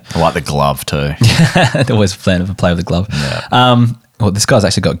that. So I like the glove too. Always a fan of a play with the glove. Yeah. Well, this guy's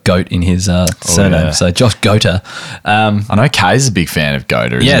actually got goat in his surname. yeah. So Josh Goater. I know Kay's a big fan of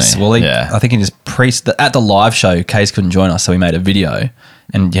Goater, isn't Yes, he? well, I think in his at the live show, Case couldn't join us, so he made a video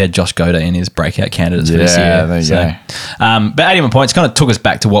and he had Josh Goater in his breakout candidates for this year. Yeah, there you go. But 81 points kind of took us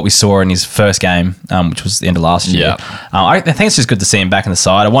back to what we saw in his first game, which was the end of last year. I think it's just good to see him back in the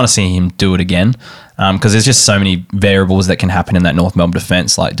side. I want to see him do it again. Because there's just so many variables that can happen in that North Melbourne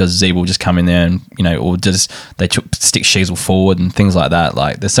defence. Like, does Zeeble just come in there and, or does they stick Sheasel forward and things like that?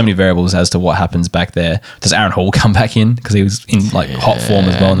 Like, there's so many variables as to what happens back there. Does Aaron Hall come back in? Because he was in, hot form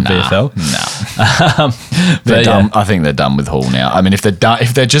as well in the VFL. No. I think they're done with Hall now. I mean, if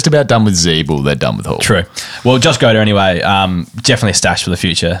they're just about done with Zeeble, they're done with Hall. True. Well, Josh Goater anyway, definitely a stash for the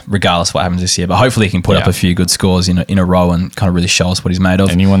future, regardless of what happens this year. But hopefully he can put up a few good scores in a row and kind of really show us what he's made of.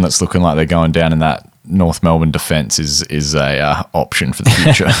 Anyone that's looking like they're going down in that North Melbourne defence is a option for the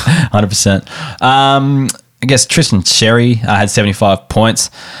future. 100%. I guess Tristan Sherry had 75 points.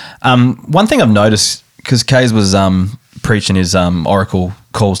 One thing I've noticed, because Kays was preaching his Oracle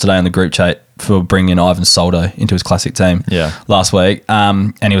calls today on the group chat for bringing Ivan Soldo into his classic team last week.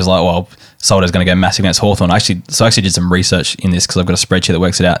 And he was like, well, Soldo's going to go massive against Hawthorn. I actually did some research in this because I've got a spreadsheet that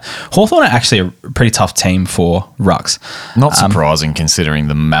works it out. Hawthorn are actually a pretty tough team for rucks. Not surprising considering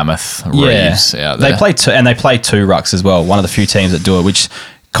the mammoth Reeves out there. They play two rucks as well. One of the few teams that do it, which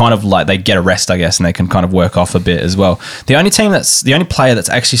kind of like they get a rest, I guess, and they can kind of work off a bit as well. The only player that's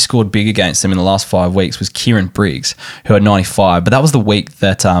actually scored big against them in the last 5 weeks was Kieran Briggs, who had 95, but that was the week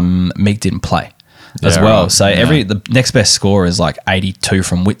that Meek didn't play as well. Right. So the next best score is like 82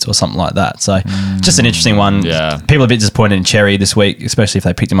 from Wits or something like that. So just an interesting one. Yeah. People are a bit disappointed in Cherry this week, especially if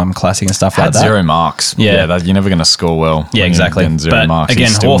they picked him up in Classic and stuff like that. 0 marks. Yeah, you're never going to score well. Yeah, exactly. Zero marks.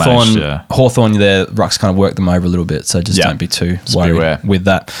 Again, Hawthorn, their rucks kind of worked them over a little bit, so just don't be too worried with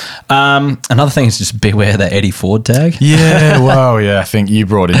that. Another thing is just beware that Eddie Ford tag. Yeah, well, I think you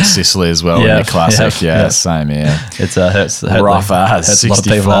brought in Sicily as well in your Classic. Yeah, same here. It's hurts rough ass.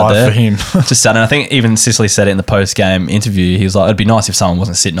 65 for him. Just sad. And I think even Sicily said it in the post-game interview. He was like, it'd be nice if someone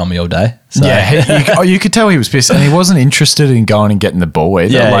wasn't sitting on me all day. So. Yeah, you could tell he was pissed, and he wasn't interested in going and getting the ball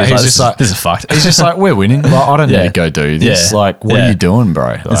either. Yeah, he's just like, this is fucked. He's just like, we're winning. Like, I don't need to go do this. Like, what are you doing,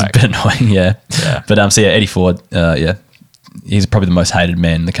 bro? It's a bit annoying, yeah. But Eddie Ford, he's probably the most hated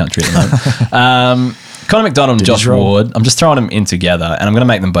man in the country at the moment. Connor McDonald and Josh Ward, I'm just throwing them in together, and I'm going to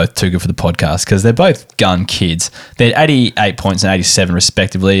make them both too good for the podcast because they're both gun kids. They had 88 points and 87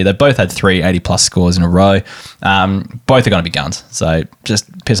 respectively. They both had 3 80-plus scores in a row. Both are going to be guns, so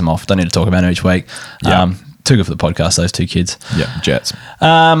just piss them off. Don't need to talk about them each week. Too good for the podcast, those two kids. Yeah, Jets.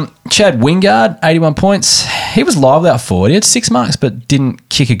 Chad Wingard, 81 points. He was lively out forward. He had 6 marks but didn't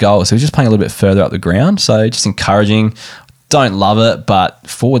kick a goal, so he was just playing a little bit further up the ground, so just encouraging. Don't love it, but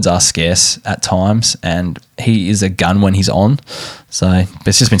forwards are scarce at times, and he is a gun when he's on. So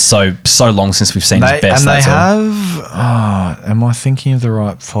it's just been so long since we've seen his best. And they have. Am I thinking of the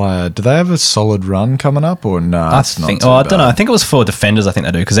right player? Do they have a solid run coming up, or no? I don't know. I think it was for defenders. I think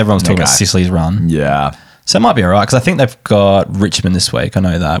they do because everyone's talking about Sicily's run. Yeah. So it might be all right because I think they've got Richmond this week. I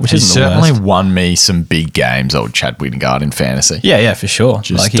know that, which isn't the worst. He's certainly won me some big games, old Chad Wingard in fantasy. Yeah, for sure.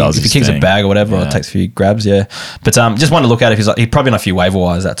 Just if he kicks a bag or whatever or takes a few grabs, But just wanted to look at it. He's probably on a few waiver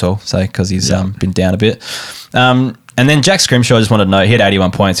wires, that's all. So because he's been down a bit. And then Jack Scrimshaw, I just wanted to know, he had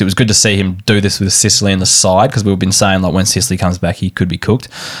 81 points. It was good to see him do this with Sicily on the side because we've been saying like when Sicily comes back, he could be cooked.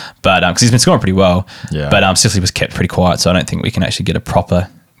 But because he's been scoring pretty well. Yeah. But Sicily was kept pretty quiet, so I don't think we can actually get a proper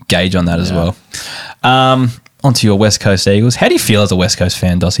gauge on that as well. Onto your West Coast Eagles. How do you feel as a West Coast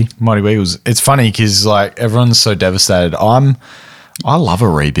fan, Dossie? Mighty Eagles. It's funny because like everyone's so devastated. I love a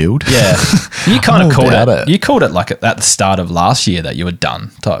rebuild. Yeah. You kind of called it. You called it like at the start of last year that you were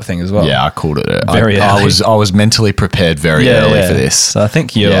done type of thing as well. Yeah, I called it. Very early. I was mentally prepared very early for this. So I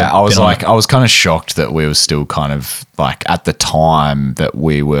think I was kind of shocked that we were still kind of like at the time that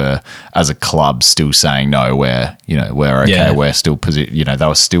we were as a club still saying no, we're okay, we're still they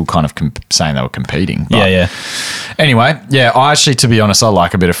were still kind of saying they were competing. But anyway, I actually, to be honest, I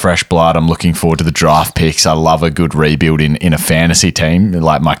like a bit of fresh blood. I'm looking forward to the draft picks. I love a good rebuild in a fantasy team.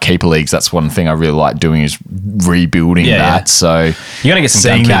 Like my keeper leagues, that's one thing I really like doing is rebuilding that. Yeah. So you're gonna get some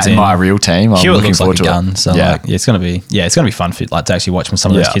seeing that in my real team. I'm looking forward to gun, it. So it's gonna be fun for to actually watch when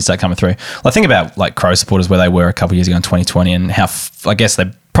some of those kids start coming through. Well, think about like Crow supporters where they were a couple of years ago in 2020 and how I guess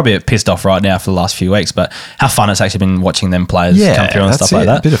they're probably a bit pissed off right now for the last few weeks, but how fun it's actually been watching them players come through and stuff like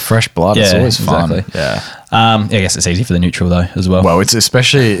that. A bit of fresh blood. It's always fun. Exactly. Yeah. I guess it's easy for the neutral though as well. Well,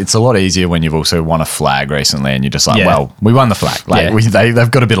 it's a lot easier when you've also won a flag recently and you're just like, well, we won the flag. Like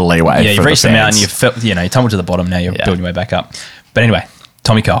they've got a bit of leeway. Yeah, you've reached the mountain, you tumbled to the bottom, now you're building your way back up. But anyway,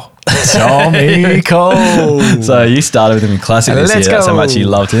 Tommy Cole. Tommy Cole. So you started with him in Classic this year. That's how much you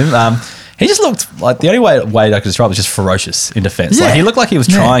loved him. He just looked like the only way I could describe it was just ferocious in defence. Yeah. Like he looked like he was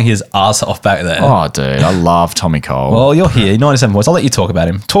trying his ass off back there. Oh, dude, I love Tommy Cole. Well, you're here, 97 points. I'll let you talk about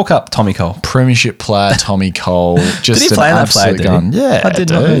him. Talk up Tommy Cole. Premiership player Tommy Cole. Just did he play in that flag, gun. Yeah, I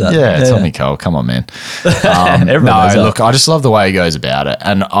did not know that. Yeah, Tommy Cole. Come on, man. Look, I just love the way he goes about it.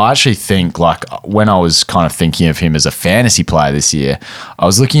 And I actually think, like, when I was kind of thinking of him as a fantasy player this year, I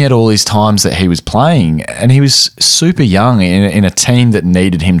was looking at all these times that he was playing, and he was super young in a team that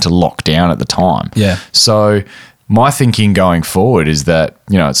needed him to lock down at the time. Yeah. So my thinking going forward is that,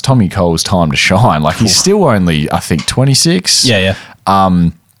 it's Tommy Cole's time to shine. Like, he's still only, I think, 26. Yeah.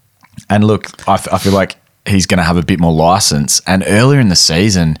 And look, I feel like he's going to have a bit more license. And earlier in the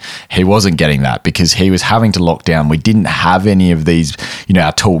season, he wasn't getting that because he was having to lock down. We didn't have any of these,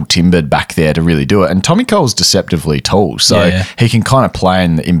 our tall timbered back there to really do it. And Tommy Cole's deceptively tall, so he can kind of play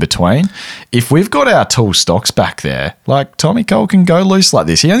in between. If we've got our tall stocks back there, like Tommy Cole can go loose like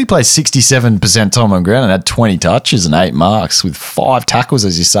this. He only plays 67% time on ground and had 20 touches and 8 marks with 5 tackles,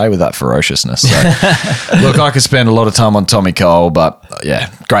 as you say, with that ferociousness. So, look, I could spend a lot of time on Tommy Cole, but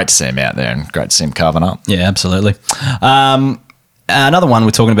yeah, great to see him out there and great to see him carving up. Yeah, absolutely. Another one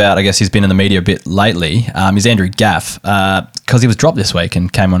we're talking about, I guess he's been in the media a bit lately, is Andrew Gaff, because he was dropped this week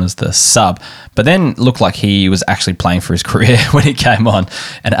and came on as the sub, but then looked like he was actually playing for his career when he came on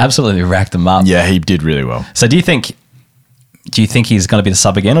and absolutely racked them up. Yeah, he did really well. So do you think he's going to be the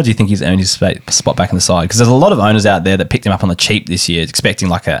sub again, or do you think he's earned his spot back in the side? Because there's a lot of owners out there that picked him up on the cheap this year, expecting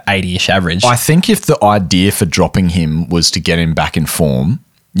like a 80-ish average. I think if the idea for dropping him was to get him back in form,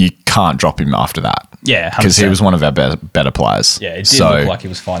 you can't drop him after that. Yeah, 100%. Because he was one of our better players. Yeah, it did look like he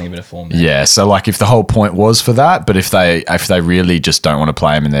was finding a bit of form there. Yeah, so like if the whole point was for that, but if they really just don't want to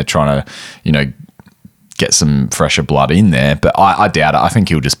play him and they're trying to, get some fresher blood in there, but I doubt it. I think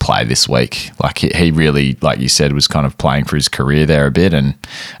he'll just play this week. Like he really, like you said, was kind of playing for his career there a bit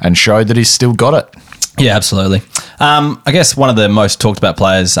and showed that he's still got it. Yeah, absolutely. I guess one of the most talked about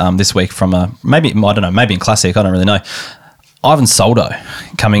players this week from maybe in Classic, I don't really know. Ivan Soldo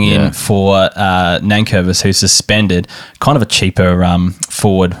coming in for Nankervis, who's suspended, kind of a cheaper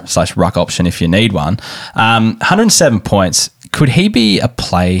forward/ruck option if you need one. 107 points. Could he be a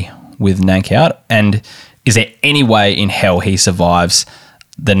play with Nank out? And is there any way in hell he survives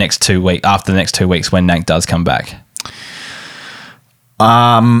after the next 2 weeks when Nank does come back?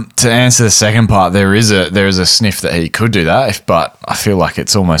 To answer the second part, there is a sniff that he could do that, but I feel like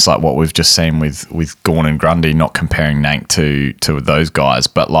it's almost like what we've just seen with Gawn and Grundy, not comparing Nank to those guys,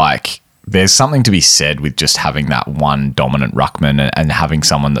 but like there's something to be said with just having that one dominant ruckman and having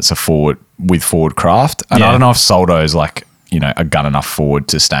someone that's a forward with forward craft. And I don't know if Soldo is like, a gun enough forward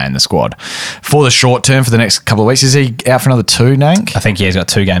to stay in the squad. For the short term, for the next couple of weeks, is he out for another 2, Nank? I think he's got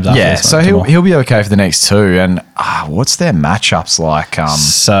 2 games after this. Yeah, so he'll be okay for the next 2. And what's their matchups like?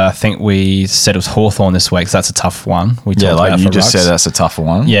 So I think we said it was Hawthorn this week, so that's a tough one. You just said that's a tough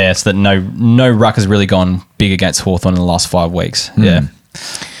one. Yeah, it's that no ruck has really gone big against Hawthorn in the last 5 weeks. Yeah.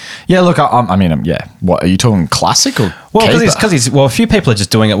 Yeah, look, I mean, what, are you talking Classic or because a few people are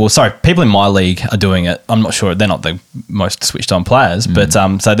just doing it. Well, sorry, people in my league are doing it. I'm not sure. They're not the most switched on players, but so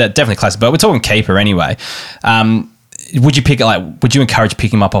they're definitely Classic. But we're talking keeper anyway. Would you would you encourage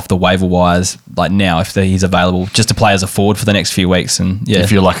picking him up off the waiver wires like now if he's available just to play as a forward for the next few weeks? And if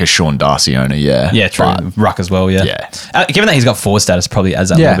you're like a Sean Darcy owner, yeah, true, ruck as well, yeah. Given that he's got forward status, probably adds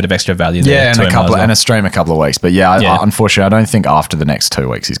that little bit of extra value there. Yeah, and a stream a couple of weeks, but unfortunately, I don't think after the next 2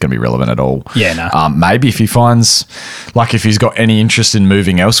 weeks he's going to be relevant at all. Yeah, no. Maybe if he finds, like, if he's got any interest in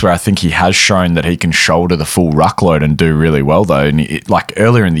moving elsewhere, I think he has shown that he can shoulder the full ruckload and do really well though. And like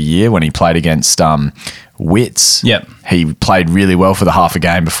earlier in the year when he played against Wits, he played really well for the half a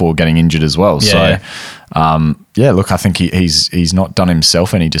game before getting injured as well. Look, I think he's not done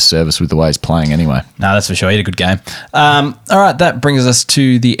himself any disservice with the way he's playing anyway. No, that's for sure. He had a good game. All right, that brings us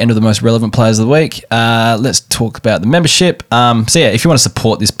to the end of the most relevant players of the week. Let's talk about the membership. If you want to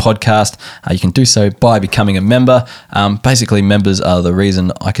support this podcast, you can do so by becoming a member. Basically, members are the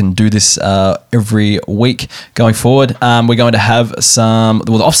reason I can do this every week going forward. We're going to have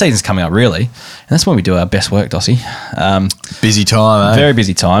the off-season's coming up, really, and that's when we do our best work, Dossie. Busy time, eh? Very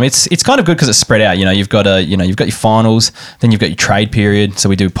busy time. It's kind of good because it's spread out. You've got your finals, then you've got your trade period. So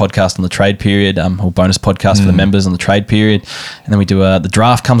we do a podcast on the trade period, or bonus podcast for the members on the trade period, and then we do the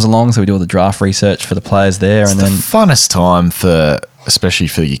draft comes along. So we do all the draft research for the players there, it's the funnest time especially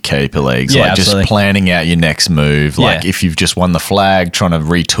for your keeper leagues, like absolutely. Just planning out your next move. Like if you've just won the flag, trying to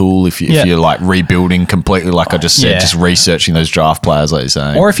retool. If you're like rebuilding completely, like I just said, just researching those draft players, like you're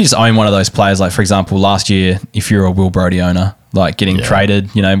saying. Or if you just own one of those players, like for example, last year, if you're a Will Brodie owner, like getting traded,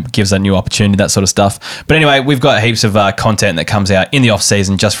 gives a new opportunity, that sort of stuff. But anyway, we've got heaps of content that comes out in the off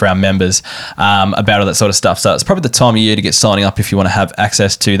season just for our members about all that sort of stuff. So it's probably the time of year to get signing up if you want to have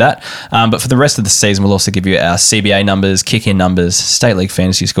access to that. But for the rest of the season, we'll also give you our CBA numbers, kick-in numbers, State League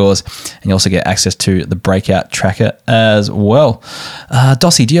fantasy scores, and you also get access to the breakout tracker as well.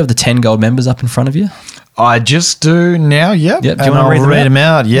 Dossie, do you have the 10 gold members up in front of you? I just do now, yep. Do you want to read them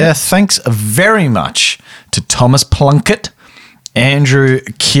out? Yeah, thanks very much to Thomas Plunkett, Andrew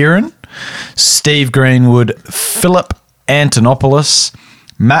Kieran, Steve Greenwood, Philip Antonopoulos,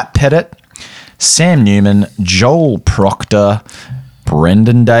 Matt Pettit, Sam Newman, Joel Proctor,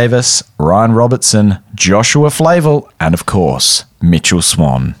 Brendan Davis, Ryan Robertson, Joshua Flavel, and of course, Mitchell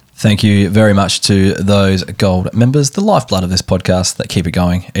Swan. Thank you very much to those gold members, the lifeblood of this podcast that keep it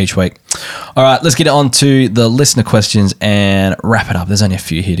going each week. All right, let's get on to the listener questions and wrap it up. There's only a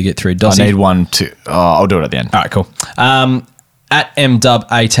few here to get through. Dossie? I need one too. I'll do it at the end. All right, cool. At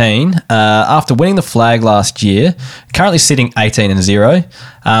MDub18, after winning the flag last year, currently sitting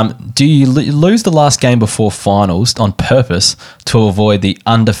 18-0, do you lose the last game before finals on purpose to avoid the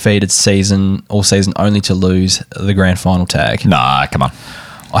undefeated season all season only to lose the grand final tag? Nah, come on.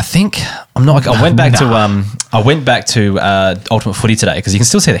 I think I'm not. I went back to Ultimate Footy today because you can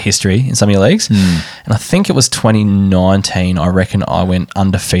still see the history in some of your leagues, and I think it was 2019. I reckon I went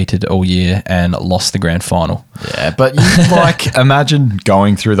undefeated all year and lost the grand final. Yeah, but you imagine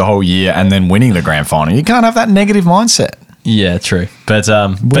going through the whole year and then winning the grand final. You can't have that negative mindset. Yeah, true. But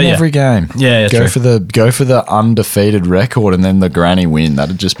win every game. Yeah, go true. Go for the undefeated record and then the granny win.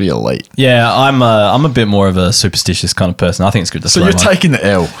 That'd just be elite. Yeah, I'm a bit more of a superstitious kind of person. I think it's good to. So you're taking the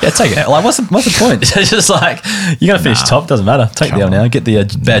L. Yeah, take it. Like, what's the point? It's just like you're gonna finish top. Doesn't matter. Take the L now. Get the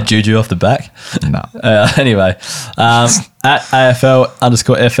bad juju off the back. No. Anyway, at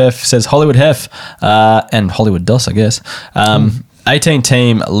AFL_FF says Hollywood Heff and Hollywood Dos, I guess.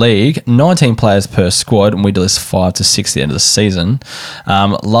 18-team league, 19 players per squad, and we do this 5 to 6 at the end of the season.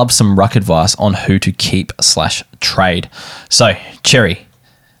 Love some ruck advice on who to keep/trade. So, Cherry,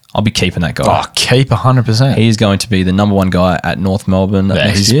 I'll be keeping that guy. Oh, keep 100%. He's going to be the number one guy at North Melbourne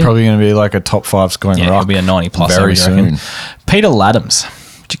next year. He's probably going to be like a top 5 scoring ruck. He'll be a 90 plus very soon. Peter Laddams,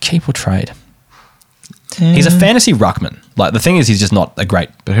 would you keep or trade? He's a fantasy ruckman. Like, the thing is, he's just not a great.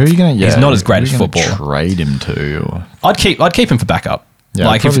 But who are you going to? He's not as great as football. Trade him to? I'd keep him for backup. Yeah,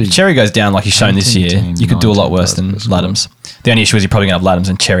 like if Cherry goes down like he's shown this year, you could do a lot worse than Laddams. The only issue is you're probably going to have Laddams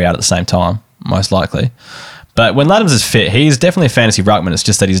and Cherry out at the same time, most likely. But when Laddams is fit, he's definitely a fantasy ruckman. It's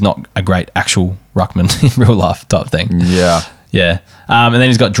just that he's not a great actual ruckman in real life type thing. Yeah. Yeah. And then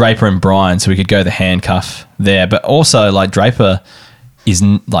he's got Draper and Bryan, so we could go the handcuff there. But also, like, Draper is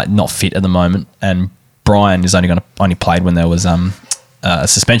like not fit at the moment, and Bryan is only played when there was a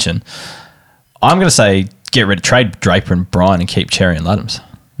suspension. I'm going to say trade Draper and Bryan and keep Cherry and Laddams.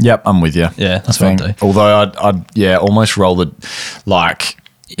 Yep, I'm with you. Yeah, that's what I'd do. Although I'd almost roll the, like,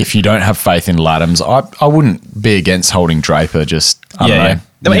 if you don't have faith in Laddams, I wouldn't be against holding Draper. Just I don't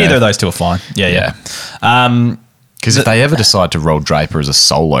know. Either of those two are fine. Yeah. Because if they ever decide to roll Draper as a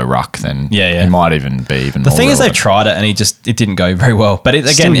solo ruck, then he might even be even. The thing is, they've tried it and it didn't go very well. But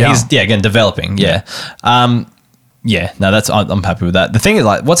he's developing. Yeah. I'm happy with that. The thing is,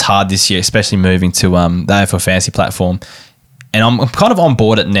 like, what's hard this year, especially moving to the AFL Fantasy platform, and I'm kind of on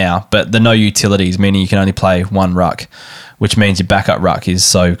board it now. But the no utilities, meaning you can only play one ruck, which means your backup ruck is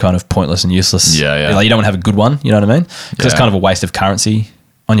so kind of pointless and useless. Yeah. Like, you don't want to have a good one. You know what I mean? Because it's kind of a waste of currency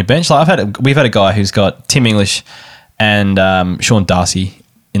on your bench. Like we've had a guy who's got Tim English and Sean Darcy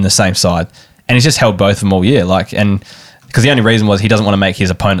in the same side, and he's just held both of them all year. Like, and because the only reason was he doesn't want to make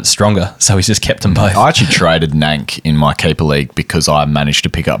his opponent stronger, so he's just kept them both. I actually traded Nank in my keeper league because I managed to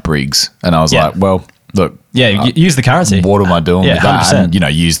pick up Briggs, and I was like, well, look, use the currency. What am I doing with that? 100%.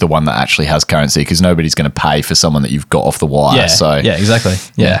 And, use the one that actually has currency, because nobody's going to pay for someone that you've got off the wire. Yeah, exactly.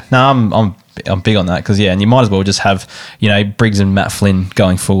 Yeah. No, I'm big on that because and you might as well just have Briggs and Matt Flynn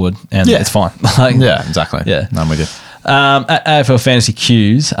going forward, and it's fine. Yeah, exactly. Yeah, I'm with you. At AFL Fantasy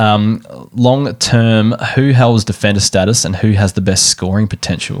Qs, long term, who holds defender status and who has the best scoring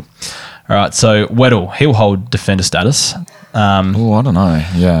potential? All right, so Weddle, he'll hold defender status. I don't know.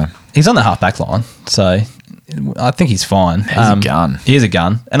 Yeah, he's on the half-back line, so I think he's fine. He's a gun. He is a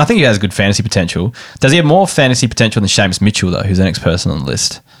gun, and I think he has good fantasy potential. Does he have more fantasy potential than Seamus Mitchell, though, who's the next person on the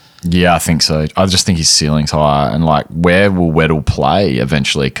list? Yeah, I think so. I just think his ceiling's higher, and like, where will Weddle play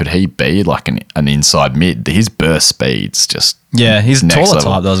eventually? Could he be like an inside mid? His burst speed's just he's next taller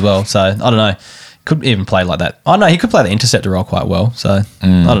level. type though as well. So I don't know. Could even play like that. Oh, no, he could play the interceptor role quite well. So, I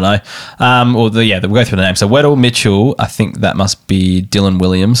don't know. We'll go through the names. So, Weddle, Mitchell, I think that must be Dylan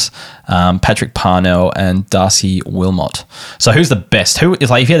Williams, Patrick Parnell, and Darcy Wilmot. So, who's the best? Who is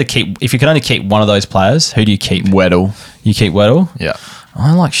like, if you could only keep one of those players, who do you keep? Weddle. You keep Weddle? Yeah.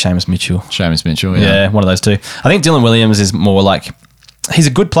 I like Seamus Mitchell. Seamus Mitchell, Yeah, one of those two. I think Dylan Williams is more like, he's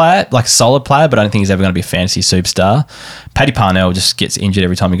a good player, like a solid player, but I don't think he's ever going to be a fantasy superstar. Paddy Parnell just gets injured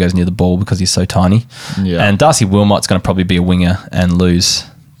every time he goes near the ball because he's so tiny. Yeah. And Darcy Wilmot's going to probably be a winger and lose.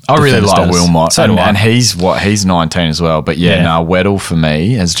 I really like Wilmot. So and he's 19 as well. But Weddle for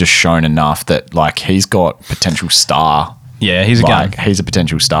me has just shown enough that like he's got potential star. Yeah, he's a game. He's a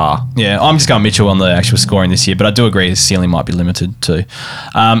potential star. Yeah, I'm just going Mitchell on the actual scoring this year, but I do agree his ceiling might be limited too.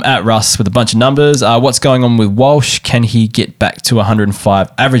 At Russ with a bunch of numbers. What's going on with Walsh? Can he get back to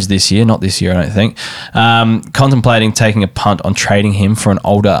 105 average this year? Not this year, I don't think. Contemplating taking a punt on trading him for an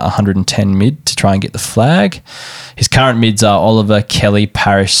older 110 mid to try and get the flag. His current mids are Oliver, Kelly,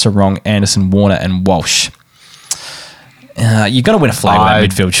 Parrish, Sarong, Anderson, Warner, and Walsh. You're going to win a flag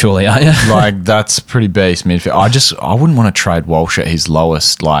with that midfield, surely, aren't you? Like, that's pretty base midfield. I wouldn't want to trade Walsh at his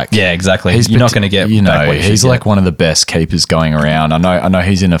lowest. Like, yeah, exactly. You're not going to get. He's like one of the best keepers going around. I know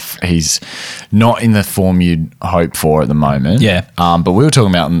he's not in the form you'd hope for at the moment. Yeah. But we were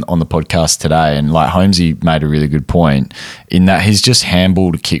talking about on the podcast today, and like Holmesy made a really good point in that his just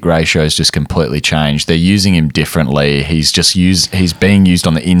handball to kick ratio has just completely changed. They're using him differently. He's being used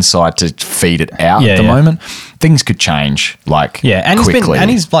on the inside to feed it out at the moment. Things could change and quickly.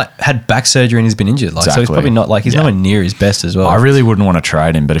 he's like had back surgery and he's been injured. Like, so he's probably not like he's nowhere near his best as well. I really wouldn't want to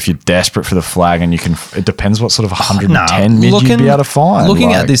trade him, but if you're desperate for the flag and it depends what sort of 110 mid you'd be able to find.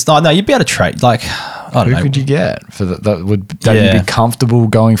 Looking at this, you'd be able to trade. Like, I don't know. Who could you get for that you'd be comfortable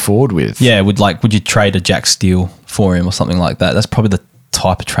going forward with? Yeah, would you trade a Jack Steele for him or something like that? That's probably the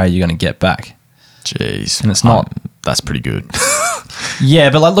type of trade you're going to get back. Jeez. And it's not. That's pretty good.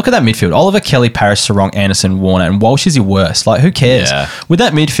 Yeah, but like look at that midfield. Oliver, Kelly, Parrish, Sarong, Anderson, Warner, and Walsh is your worst. Like, who cares? Yeah. With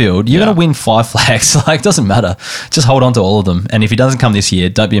that midfield, you're going to win 5 flags. Like, it doesn't matter. Just hold on to all of them. And if he doesn't come this year,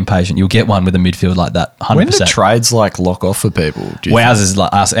 don't be impatient. You'll get one with a midfield like that, 100%. When do trades like lock off for people? Ours was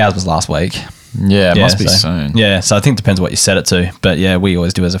last week. Yeah, it must be soon. Yeah, so I think it depends what you set it to. But yeah, we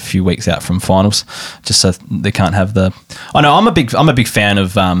always do as a few weeks out from finals, just so they can't have the. I know I'm a big fan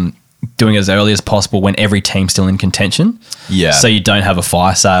of doing it as early as possible when every team's still in contention. Yeah. So you don't have a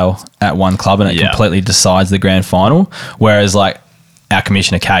fire sale at one club and it completely decides the grand final. Whereas like our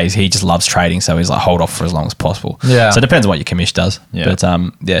commissioner Kays, he just loves trading, so he's like hold off for as long as possible. Yeah. So it depends on what your commish does. Yeah.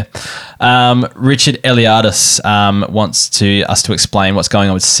 But Richard Eliadis wants us to explain what's going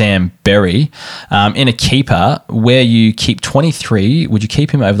on with Sam Berry. In a keeper, where you keep 23, would you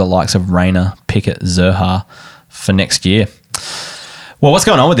keep him over the likes of Rayner, Pickett, Zerha for next year? Well, what's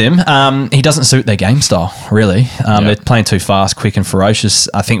going on with him? He doesn't suit their game style, really. They're playing too fast, quick and ferocious.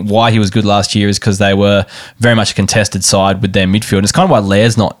 I think why he was good last year is because they were very much a contested side with their midfield. And it's kind of why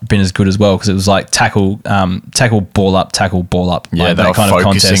Lair's not been as good as well, because it was like tackle, ball up. Yeah, like they were kind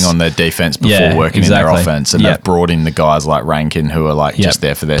focusing on their defense before working in their offense. And they've brought in the guys like Rankin who are like just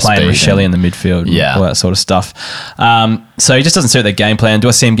there for their playing speed. Rochelle in the midfield, all that sort of stuff. So he just doesn't suit their game plan. Do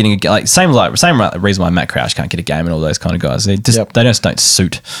I see him getting same reason why Matt Crouch can't get a game and all those kind of guys. They just don't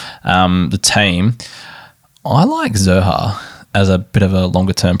suit the team. I like Zerha as a bit of a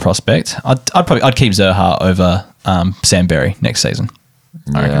longer term prospect. I'd keep Zerha over Sam Berry next season.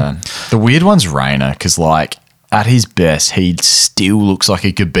 Yeah, the weird one's Rayner, because like at his best he still looks like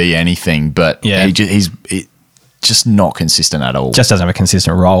he could be anything, but he's just not consistent at all. Just doesn't have a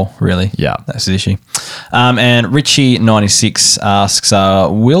consistent role, really. Yeah. That's the issue. And Richie96 asks,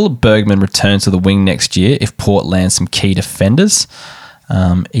 will Bergman return to the wing next year if Port lands some key defenders?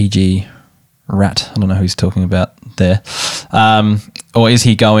 E.g. Rat. I don't know who he's talking about there. Or is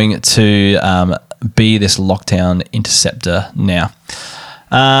he going to be this lockdown interceptor now?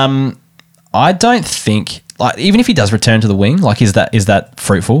 I don't think... Like, even if he does return to the wing, like, is that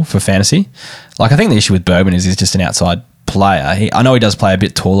fruitful for fantasy? Like, I think the issue with Bergman is he's just an outside player. I know he does play a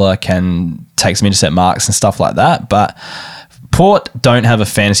bit taller, can take some intercept marks and stuff like that, but Port don't have a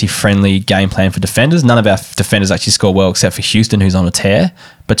fantasy-friendly game plan for defenders. None of our defenders actually score well except for Houston, who's on a tear.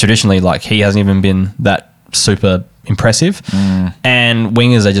 But traditionally, like, he hasn't even been that super impressive. And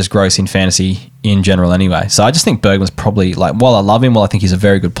wingers are just gross in fantasy in general anyway. So I just think Bergman's probably, like, while I love him, while I think he's a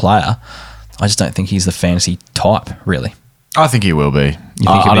very good player, I just don't think he's the fantasy type, really. I think he will be. You think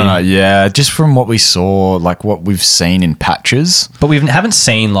I don't know. Yeah, just from what we saw, like what we've seen in patches. But we haven't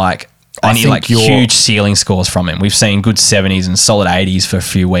seen like any like huge ceiling scores from him. We've seen good 70s and solid 80s for a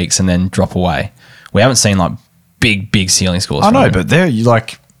few weeks and then drop away. We haven't seen like big ceiling scores. I know, but they're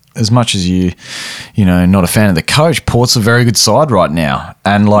like as much as not a fan of the coach, Port's a very good side right now.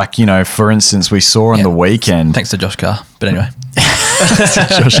 And for instance, we saw on the weekend. Thanks to Josh Carr. But anyway.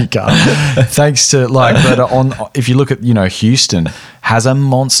 Joshy Carr. Thanks to if you look at, Houston has a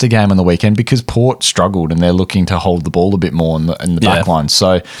monster game on the weekend because Port struggled and they're looking to hold the ball a bit more in the back line.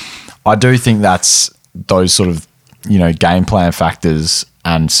 So I do think that's those sort of, game plan factors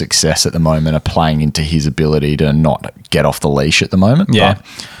and success at the moment are playing into his ability to not get off the leash at the moment. Yeah.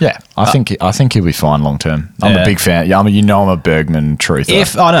 But I think he'll be fine long term. I'm a big fan. Yeah, I'm a Bergman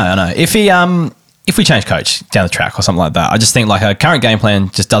truther. I know. If we change coach down the track or something like that, I just think a current game plan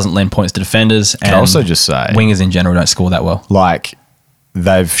just doesn't lend points to defenders. And Can I also just say wingers in general don't score that well.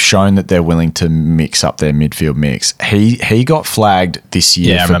 They've shown that they're willing to mix up their midfield mix. He got flagged this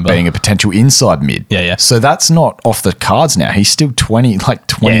year for being a potential inside mid. Yeah. So that's not off the cards now. He's still 21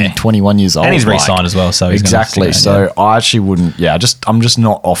 years old. And he's re-signed as well. So he's exactly. I actually wouldn't. Yeah, I'm just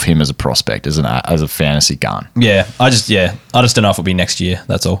not off him as a prospect as a fantasy gun. Yeah, I just don't know if it'll be next year.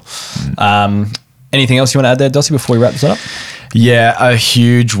 That's all. Anything else you want to add there, Dossie, before we wrap this up? Yeah, a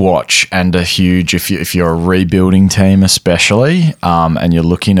huge watch and a huge, if you're a rebuilding team especially, and you're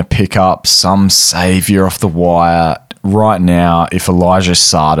looking to pick up some saviour off the wire right now, if Elijah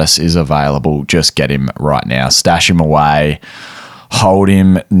Sardis is available, just get him right now. Stash him away. Hold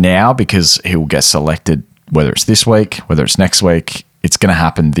him now because he'll get selected, whether it's this week, whether it's next week. It's going to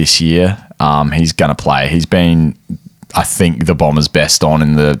happen this year. He's going to play. He's been, I think, the Bombers' best on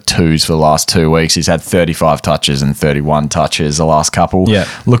in the twos for the last 2 weeks. He's had 35 touches and 31 touches the last couple. Yeah.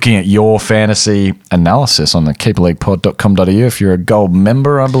 Looking at your fantasy analysis on the keeperleaguepod.com.au, if you're a gold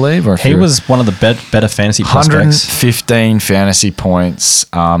member, I believe. Or if he was one of the better fantasy prospects. 115 fantasy points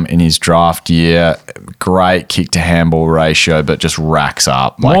in his draft year. Great kick to handball ratio, but just racks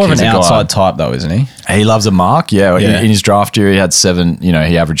up. More of an outside type though, isn't he? He loves a mark. Yeah. In his draft year, he had 7, he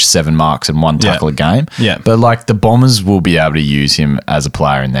averaged 7 marks and 1 tackle a game. Yeah. But the Bombers will be able to use him as a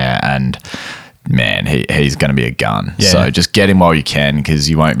player in there, and man, he's going to be a gun. Yeah. So just get him while you can, because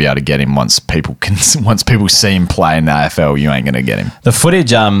you won't be able to get him once people see him play in the AFL. You ain't going to get him. The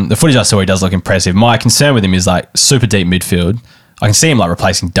footage I saw, he does look impressive. My concern with him is super deep midfield. I can see him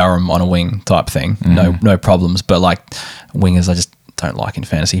replacing Durham on a wing type thing. No problems. But wingers, I just don't like in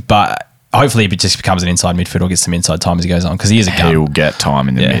fantasy. But hopefully he just becomes an inside midfielder or gets some inside time as he goes on, because he is a gun. He'll get time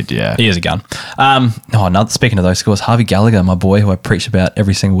in the mid, yeah. He is a gun. Speaking of those scores, Harvey Gallagher, my boy, who I preach about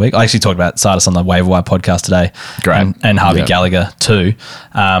every single week. I actually talked about Sardis on the Waiver Wire podcast today. Great. And Harvey Gallagher too.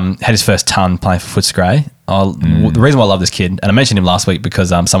 Had his first ton playing for Footscray. The reason why I love this kid, and I mentioned him last week because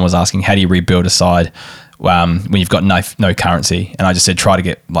someone was asking, how do you rebuild a side when you've got no currency? And I just said, try to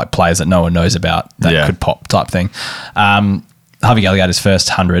get players that no one knows about that could pop type thing. Harvey Gallagher had his first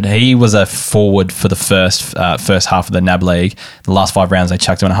 100. He was a forward for the first half of the NAB League. The last 5 rounds, they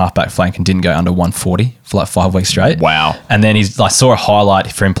chucked him on a halfback flank and didn't go under 140 for 5 weeks straight. Wow. And then I saw a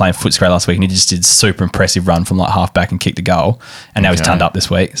highlight for him playing Footscray last week, and he just did super impressive run from halfback and kicked a goal. And now he's turned up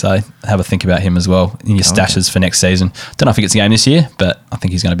this week. So have a think about him as well in your stashes for next season. Don't know if he gets a game this year, but I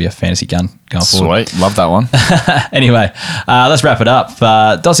think he's going to be a fantasy gun going forward. Sweet. Love that one. Anyway, let's wrap it up.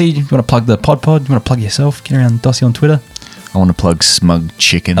 Dossie, you want to plug the PodPod? You want to plug yourself? Get around Dossie on Twitter. I want to plug Smug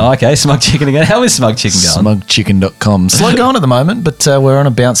Chicken. Oh, okay. Smug Chicken again. How is Smug Chicken going? Smugchicken.com. Slow going at the moment, but we're on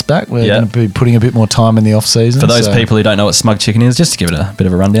a bounce back. We're going to be putting a bit more time in the off season. For those people who don't know what Smug Chicken is, just to give it a bit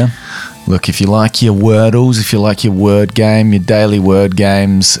of a rundown. Look, if you like your wordles, if you like your word game, your daily word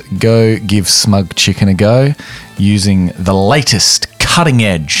games, go give Smug Chicken a go using the latest cutting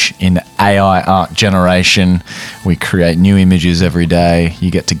edge in AI art generation. We create new images every day.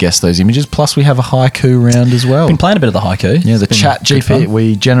 You get to guess those images. Plus, we have a haiku round as well. Been playing a bit of the haiku. Yeah, the ChatGPT.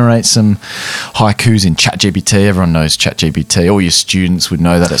 We generate some haikus in ChatGPT. Everyone knows ChatGPT. All your students would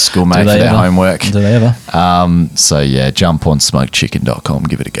know that at school, mate, for their homework. Do they ever? Jump on smugchicken.com.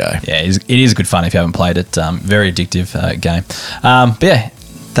 Give it a go. Yeah, it is good fun if you haven't played it. Very addictive game. But yeah,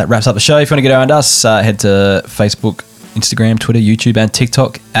 that wraps up the show. If you want to get around us, head to Facebook, Instagram, Twitter, YouTube, and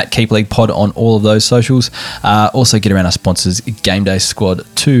TikTok at Keep League Pod on all of those socials. Also, get around our sponsors, Game Day Squad,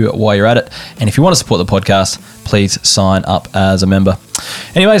 too, while you're at it. And if you want to support the podcast, please sign up as a member.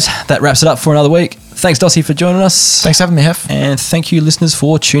 Anyways, that wraps it up for another week. Thanks, Dossie, for joining us. Thanks for having me, Heff. And thank you, listeners,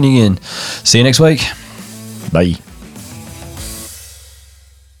 for tuning in. See you next week. Bye.